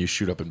this. And you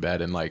shoot up in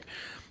bed, and like,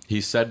 he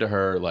said to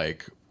her,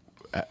 like,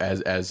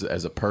 as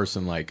a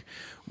person, like,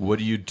 what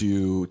do you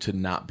do to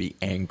not be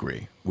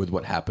angry with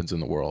what happens in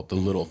the world? The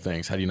little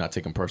things. How do you not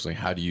take them personally?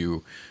 How do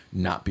you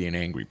not be an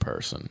angry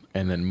person?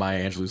 And then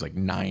Maya Angelou's like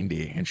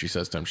 90, and she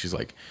says to him, she's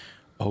like,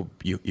 oh,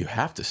 you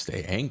have to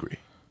stay angry.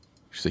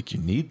 She's like, you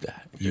need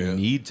that. You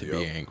need to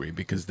be angry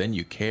because then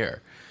you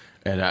care.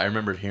 And I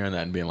remember hearing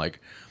that and being like,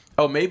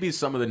 oh, maybe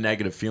some of the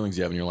negative feelings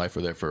you have in your life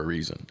are there for a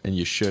reason, and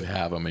you should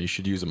have them, and you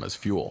should use them as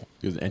fuel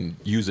and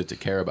use it to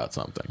care about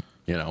something.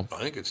 You know,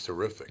 I think it's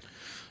terrific.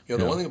 You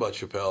know, the one thing about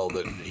Chappelle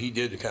that he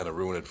did kind of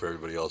ruin it for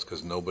everybody else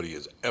because nobody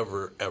is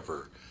ever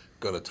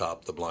going to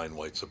top the blind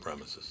white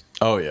supremacist.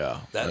 Oh yeah,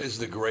 that is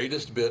the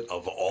greatest bit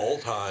of all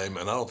time,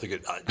 and I don't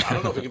think I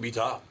don't know if it can be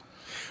topped.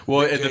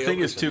 Well, and the thing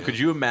is, too, could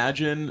you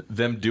imagine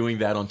them doing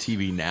that on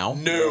TV now?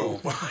 No.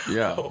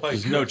 Yeah, No,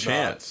 there's no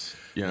chance.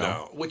 You know?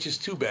 No, which is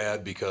too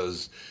bad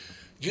because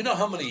do you know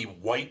how many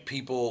white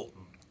people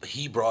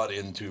he brought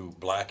into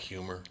black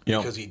humor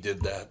because he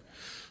did that?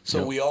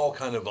 So we all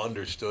kind of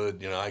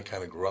understood, you know, I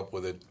kind of grew up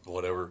with it,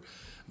 whatever.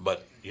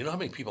 But you know how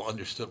many people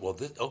understood, well,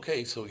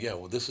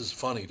 this is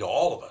funny to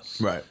all of us.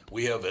 Right.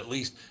 We have at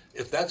least,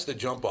 if that's the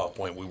jump-off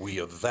point, we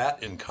have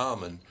that in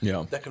common,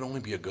 that can only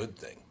be a good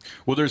thing.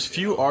 Well, there's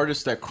few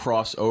artists that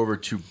cross over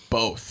to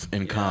both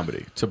in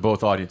comedy, to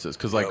both audiences.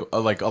 Because,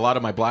 like a lot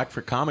of my black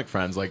comic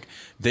friends, like,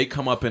 they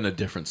come up in a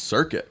different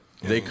circuit.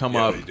 They come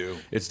up, they do.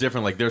 It's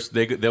different. Like,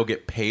 they'll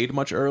get paid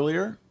much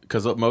earlier.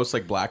 Because most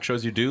like black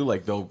shows you do,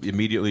 like you'll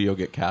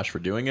get cash for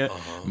doing it.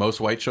 Most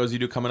white shows you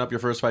do coming up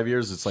your first 5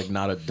 years, it's like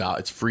not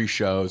it's free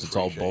shows. It's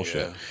all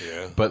bullshit.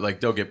 Yeah. But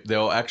like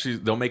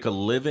they'll make a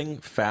living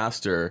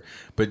faster.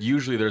 But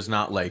usually there's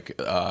not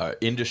like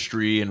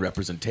industry and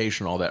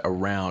representation all that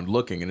around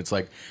looking, and it's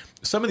like.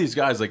 Some of these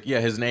guys, like,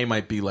 his name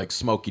might be like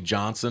Smokey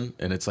Johnson,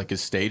 and it's like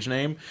his stage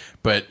name,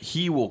 but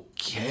he will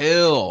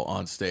kill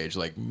on stage,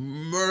 like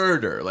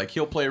murder. Like,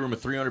 he'll play a room of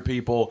 300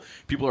 people.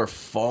 People are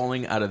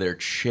falling out of their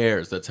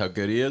chairs. That's how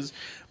good he is.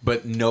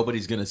 But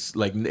nobody's going to,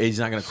 like, he's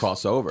not going to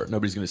cross over.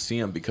 Nobody's going to see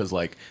him because,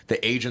 like,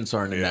 the agents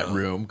aren't in that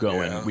room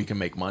going, we can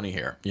make money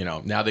here. You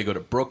know, now they go to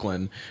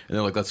Brooklyn, and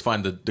they're like, let's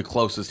find the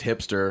closest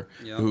hipster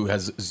who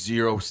has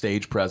zero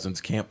stage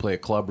presence, can't play a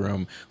club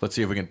room. Let's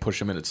see if we can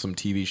push him into some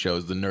TV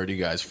shows, the nerdy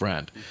guy's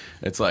friend.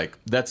 It's like,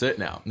 that's it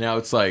now. Now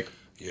it's like...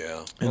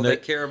 Yeah. Well, they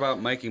care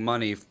about making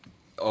money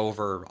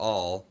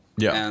overall,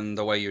 and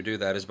the way you do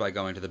that is by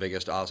going to the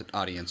biggest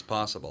audience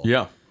possible.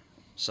 Yeah.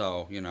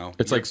 So, you know.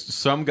 It's like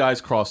some guys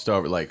crossed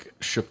over. Like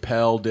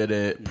Chappelle did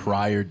it,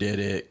 Pryor did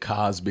it,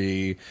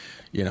 Cosby,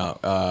 you know,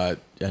 I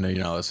know you're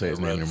not allowed to say his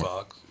name anymore.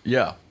 Fox.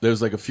 Yeah.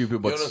 There's like a few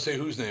people. You don't say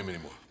whose name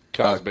anymore.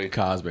 Cosby.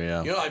 Cosby,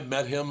 yeah. You know, I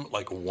met him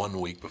like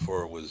 1 week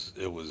before it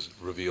was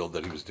revealed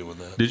that he was doing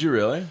that. Did you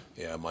really?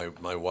 Yeah,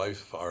 my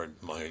wife,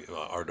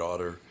 our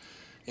daughter,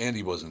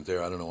 Andy wasn't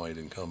there. I don't know why he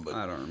didn't come, but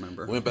I don't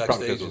remember. Went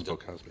backstage and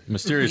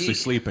mysteriously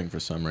sleeping for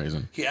some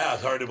reason. Yeah,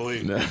 it's hard to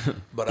believe.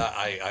 But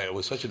it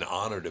was such an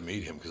honor to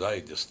meet him because I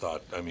just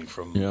thought, I mean,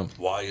 from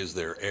Why Is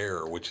There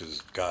Air, which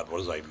is, God, what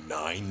was I,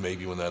 9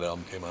 maybe when that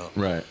album came out?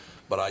 Right.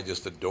 But I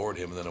just adored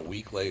him. And then a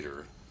week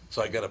later,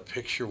 so I got a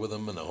picture with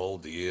him and the whole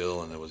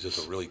deal, and it was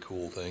just a really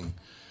cool thing.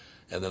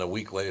 And then a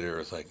week later,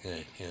 it's like,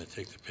 hey,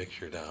 take the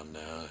picture down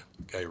now.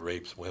 Guy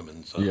rapes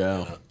women. So,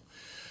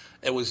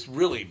 it was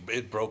really,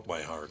 it broke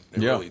my heart. It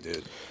really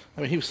did.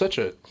 I mean, he was such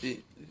a,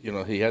 he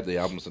had the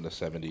albums in the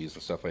 70s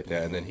and stuff like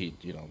that, and then he,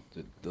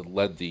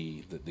 led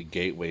the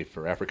gateway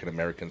for African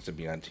Americans to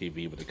be on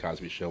TV with the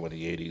Cosby Show in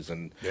the 80s.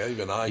 And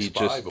even I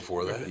Spy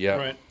before that. Yeah.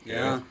 Right.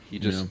 Yeah.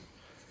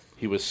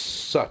 He was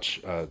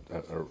such a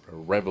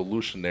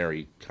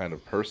revolutionary kind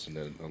of person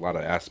in a lot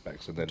of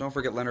aspects. And then don't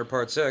forget Leonard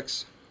Part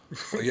 6.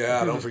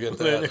 Yeah, don't forget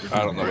that. I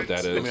don't know what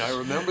that is. I mean, I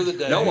remember the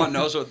day. No one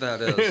knows what that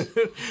is.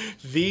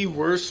 The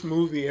worst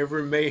movie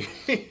ever made.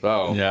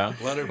 Oh. Yeah.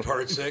 Leonard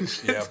Part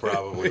 6? Yeah,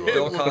 probably.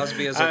 Bill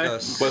Cosby as a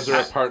Was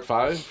there a Part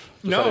 5?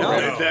 No,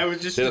 that was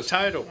just the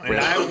title. And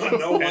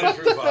no 1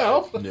 through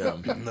 5. Yeah.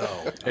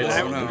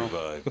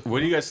 No. What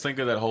do you guys think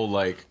of that whole,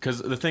 like,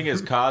 because the thing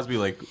is, Cosby,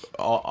 like,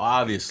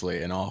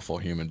 obviously an awful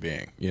human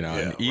being, you know,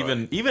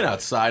 and even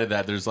outside of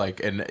that, there's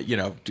like, and,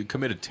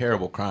 committed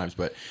terrible crimes,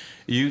 but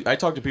I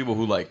talked to people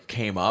who, like,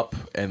 came up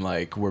and,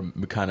 like, were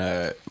kind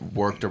of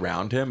worked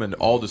around him, and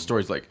all the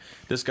stories, like,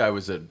 this guy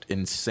was an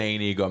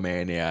insane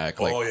egomaniac,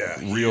 like,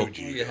 real,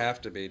 you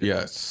have to be.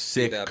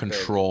 Sick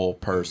control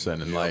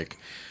person, and, like,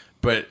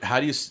 but how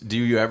do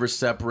you ever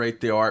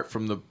separate the art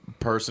from the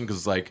person?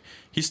 Because, like,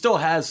 he still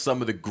has some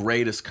of the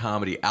greatest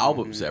comedy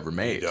albums ever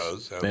made. He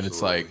does, absolutely. And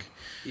it's like...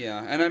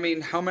 Yeah, and I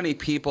mean, how many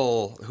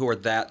people who are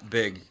that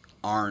big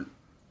aren't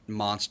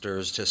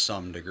monsters to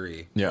some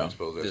degree? Yeah. I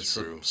suppose that's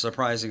true.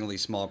 Surprisingly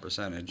small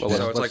percentage. Well,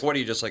 so it's like, what do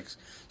you just, like,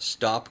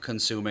 stop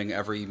consuming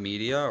every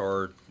media,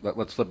 or...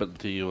 Let's flip it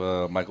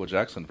to Michael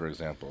Jackson, for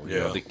example.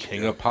 The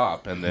king of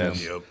pop, and then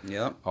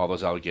all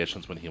those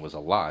allegations when he was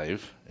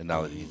alive, and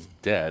now that he's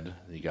dead,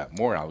 he got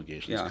more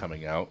allegations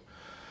coming out.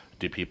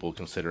 Do people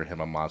consider him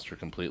a monster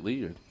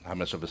completely? Or how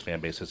much of his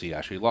fan base has he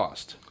actually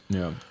lost?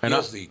 Yeah. And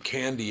that's the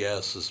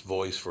candy-assest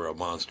voice for a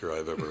monster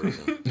I've ever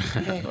heard.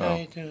 Hey, how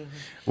you doing?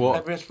 Well, I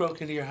just broke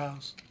into your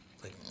house.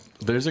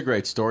 There's a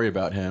great story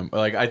about him.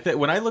 Like,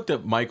 when I looked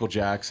at Michael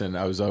Jackson,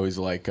 I was always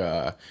like,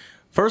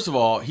 first of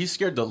all, he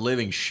scared the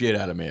living shit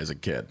out of me as a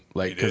kid.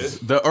 Like, because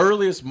the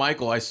earliest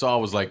Michael I saw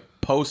was like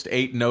post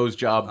 8 nose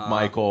job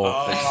Michael.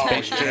 Like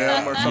Space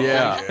Jam or something.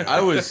 Yeah, I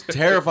was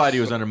terrified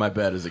he was under my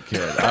bed as a kid.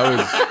 I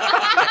was.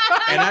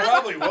 I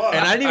probably was.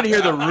 And I didn't even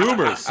hear the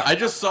rumors. I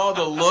just saw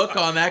the look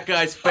on that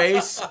guy's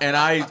face, and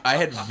I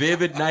had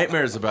vivid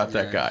nightmares about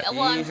that guy.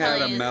 Well, He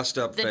had a messed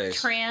up the face.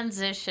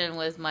 transition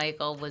with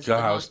Michael was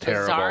Yeah, the it was most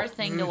bizarre terrible.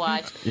 thing to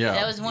watch. Yeah.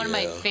 That was one of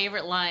my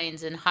favorite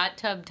lines in Hot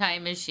Tub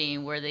Time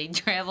Machine, where they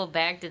travel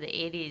back to the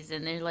 80s,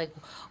 and they're like,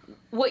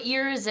 what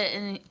year is it?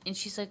 And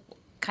she's like,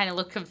 kind of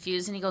looked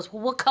confused, and he goes,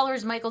 well, what color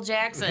is Michael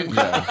Jackson?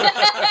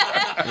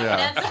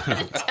 That's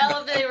to tell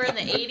if they were in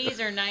the 80s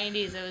or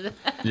 90s. It was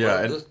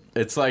Yeah, and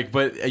it's like,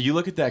 but you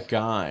look at that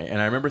guy,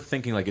 and I remember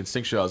thinking, like,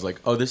 instinctually, I was like,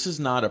 oh, this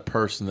is not a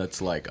person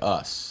that's like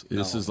us.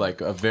 This is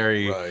like a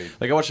very,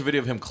 like, I watched a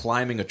video of him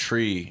climbing a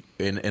tree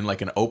in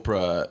like an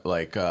Oprah,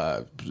 like,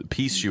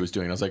 piece she was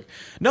doing. I was like,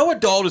 no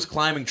adult is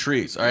climbing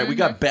trees, all right? We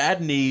got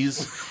bad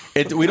knees.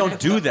 We don't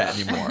do that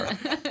anymore.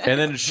 And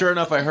then, sure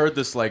enough, I heard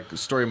this, like,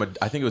 story,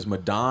 I think it was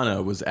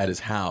Madonna was at his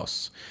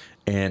house,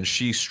 and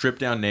she stripped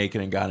down naked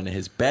and got into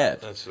his bed.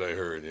 That's what I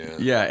heard, yeah.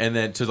 Yeah, and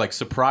then to, like,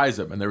 surprise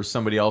him. And there was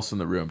somebody else in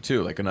the room,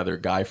 too, like another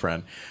guy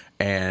friend.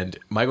 And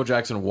Michael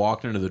Jackson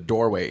walked into the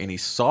doorway, and he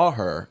saw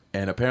her,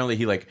 and apparently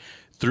he, like,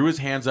 threw his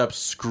hands up,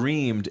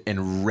 screamed,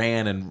 and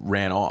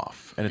ran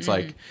off. And it's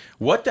like,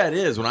 what that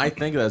is, when I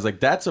think of that, is like,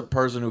 that's a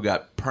person who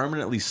got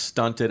permanently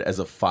stunted as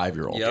a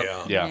 5-year-old.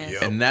 Yep. Yeah.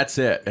 And that's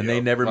it. And they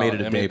never made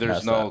it a day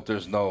past that.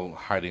 There's no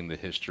hiding the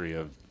history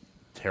of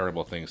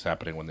terrible things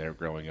happening when they were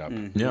growing up.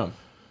 Yeah.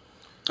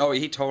 Oh,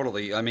 he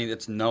totally. I mean,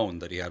 it's known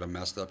that he had a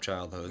messed up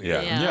childhood.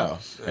 Yeah.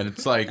 And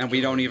it's like, and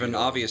we don't even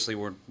obviously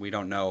we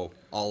don't know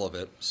all of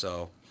it.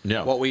 So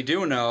what we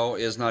do know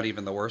is not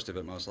even the worst of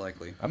it, most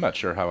likely. I'm not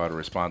sure how I'd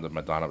respond if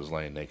Madonna was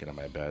laying naked in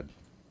my bed.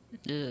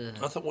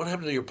 I thought, what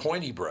happened to your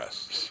pointy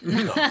breasts?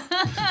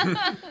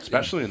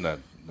 Especially in the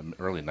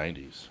early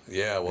 '90s.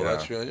 Yeah, well,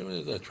 that's really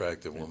an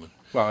attractive woman.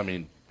 Well, I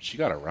mean, she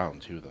got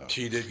around too, though.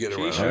 She did get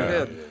around. She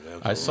sure did.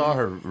 I saw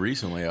her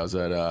recently. I was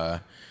at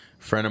a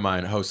friend of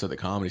mine hosted the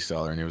Comedy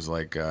Cellar, and he was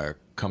like,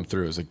 come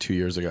through. It was like 2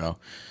 years ago.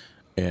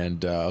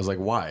 And I was like,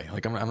 why?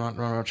 Like, I'm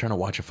not trying to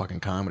watch a fucking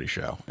comedy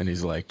show. And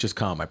he's like, just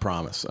come, I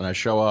promise. And I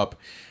show up,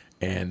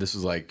 and this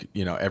is like,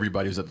 you know,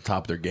 everybody was at the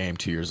top of their game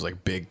 2 years,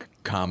 like big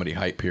comedy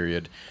hype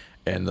period.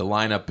 And the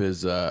lineup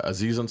is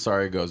Aziz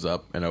Ansari goes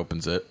up and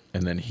opens it.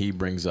 And then he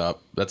brings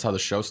up, that's how the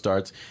show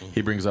starts.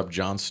 He brings up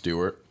Jon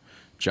Stewart.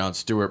 Jon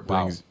Stewart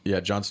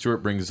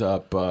brings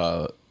up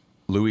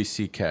Louis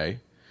C.K.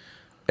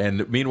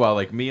 And meanwhile,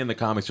 like, me and the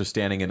comics are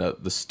standing in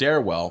the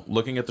stairwell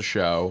looking at the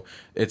show.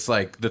 It's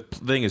like the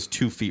thing is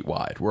 2 feet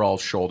wide. We're all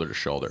shoulder to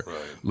shoulder. Right.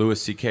 Louis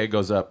C.K.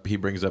 goes up. He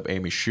brings up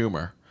Amy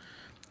Schumer.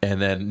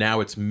 And then now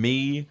it's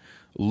me,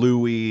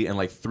 Louis, and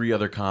like 3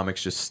 other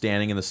comics just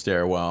standing in the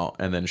stairwell.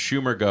 And then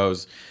Schumer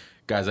goes,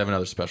 guys, I have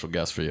another special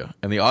guest for you.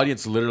 And the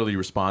audience literally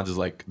responds as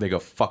like, they go,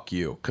 fuck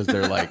you. Because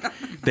they're like,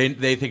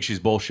 they think she's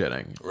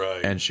bullshitting.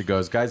 Right. And she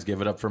goes, guys, give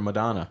it up for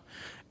Madonna.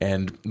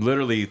 And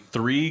literally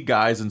 3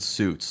 guys in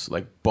suits,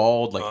 like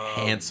bald, like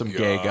handsome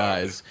gay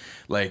guys,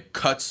 like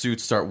cut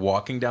suits, start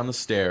walking down the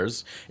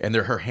stairs, and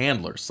they're her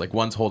handlers. Like,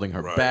 one's holding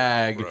her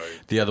bag,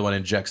 the other one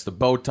injects the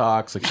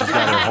Botox. Like, she's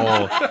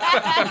got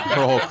her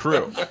whole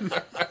crew,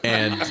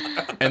 and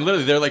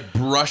literally they're like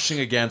brushing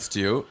against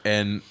you,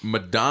 and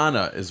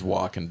Madonna is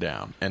walking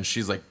down, and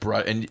she's like,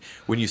 and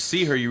when you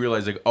see her, you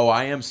realize like, oh,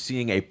 I am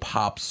seeing a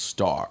pop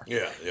star.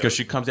 Because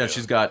she comes down,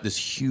 she's got this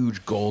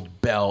huge gold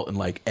belt, and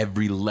like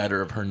every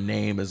letter of her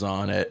name is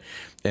on it,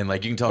 and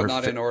like you can tell but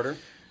her not in order.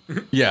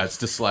 Yeah, it's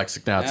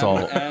dyslexic now. It's all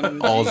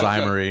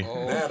Alzheimer-y.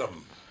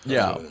 Madam.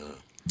 Yeah.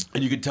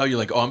 And you can tell you're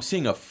like, oh, I'm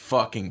seeing a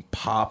fucking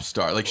pop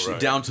star. Like, she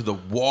down to the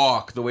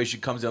walk, the way she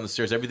comes down the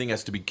stairs, everything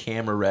has to be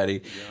camera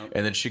ready.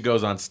 And then she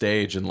goes on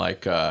stage, and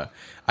like, I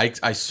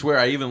swear,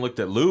 I even looked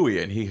at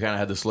Louis, and he kind of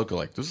had this look of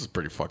like, this is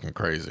pretty fucking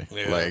crazy.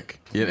 Like,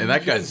 and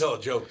that She didn't tell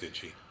a joke, did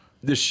she?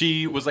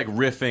 She was like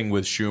riffing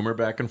with Schumer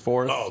back and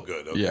forth. Oh,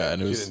 good. Okay. Yeah,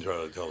 and she didn't try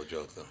to tell a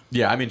joke though.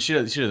 Yeah, I mean, she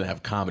doesn't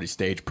have comedy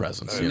stage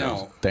presence. You know,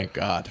 No. thank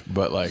God.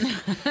 But like,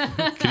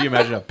 can you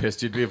imagine how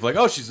pissed you'd be if like,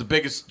 oh, she's the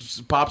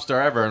biggest pop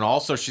star ever, and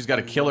also she's got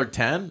a killer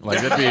 10? Like,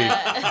 that'd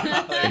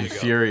be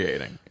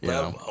infuriating. You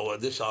know?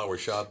 This hour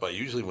shot by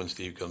usually when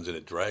Steve comes in,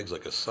 it drags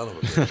like a son of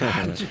a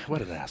bitch.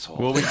 What an asshole.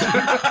 Well,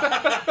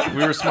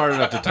 we were smart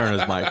enough to turn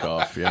his mic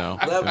off. You know,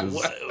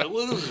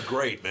 this is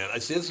great, man. I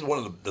see. This is one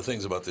of the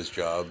things about this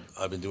job.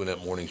 I've been doing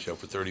that morning show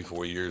for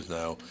 34 years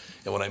now,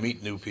 and when I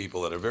meet new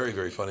people that are very,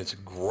 very funny, it's a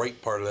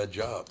great part of that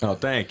job. Oh,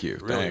 thank you.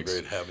 Really Thanks.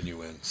 great having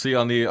you in. See,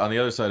 on the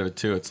other side of it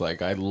too, it's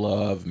like I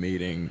love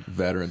meeting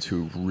veterans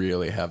who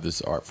really have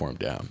this art form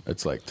down.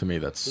 It's like, to me,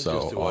 that's This so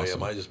is just who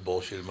awesome. I am. I just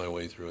bullshitted my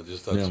way through it.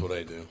 That's what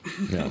I do.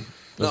 Yeah,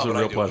 this is a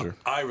real pleasure.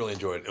 I really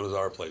enjoyed it. It was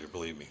our pleasure,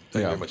 believe me.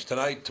 Thank you very much.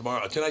 Tonight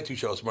 2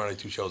 shows. Tomorrow night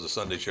 2 shows. A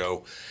Sunday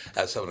show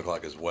at 7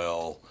 o'clock as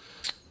well.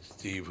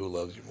 Steve, who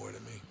loves you more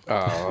than me?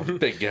 Oh,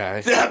 big guy.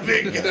 That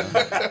big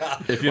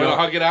guy. If you want to don't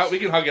hug it out, we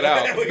can hug it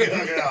out. We can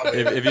hug it out.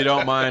 if you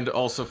don't mind,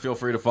 also feel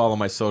free to follow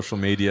my social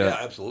media. Yeah,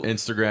 absolutely.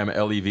 Instagram,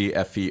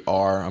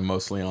 LEVFER. I'm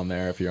mostly on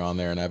there if you're on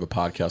there. And I have a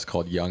podcast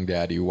called Young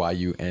Daddy,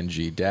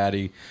 YUNG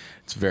Daddy.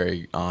 It's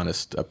very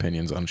honest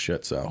opinions on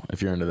shit. So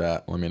if you're into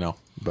that, let me know.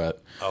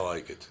 But I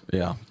like it.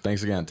 Yeah.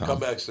 Thanks again, Tom. Come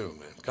back soon,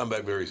 man. Come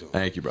back very soon.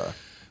 Thank you, brother.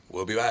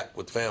 We'll be back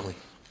with the family.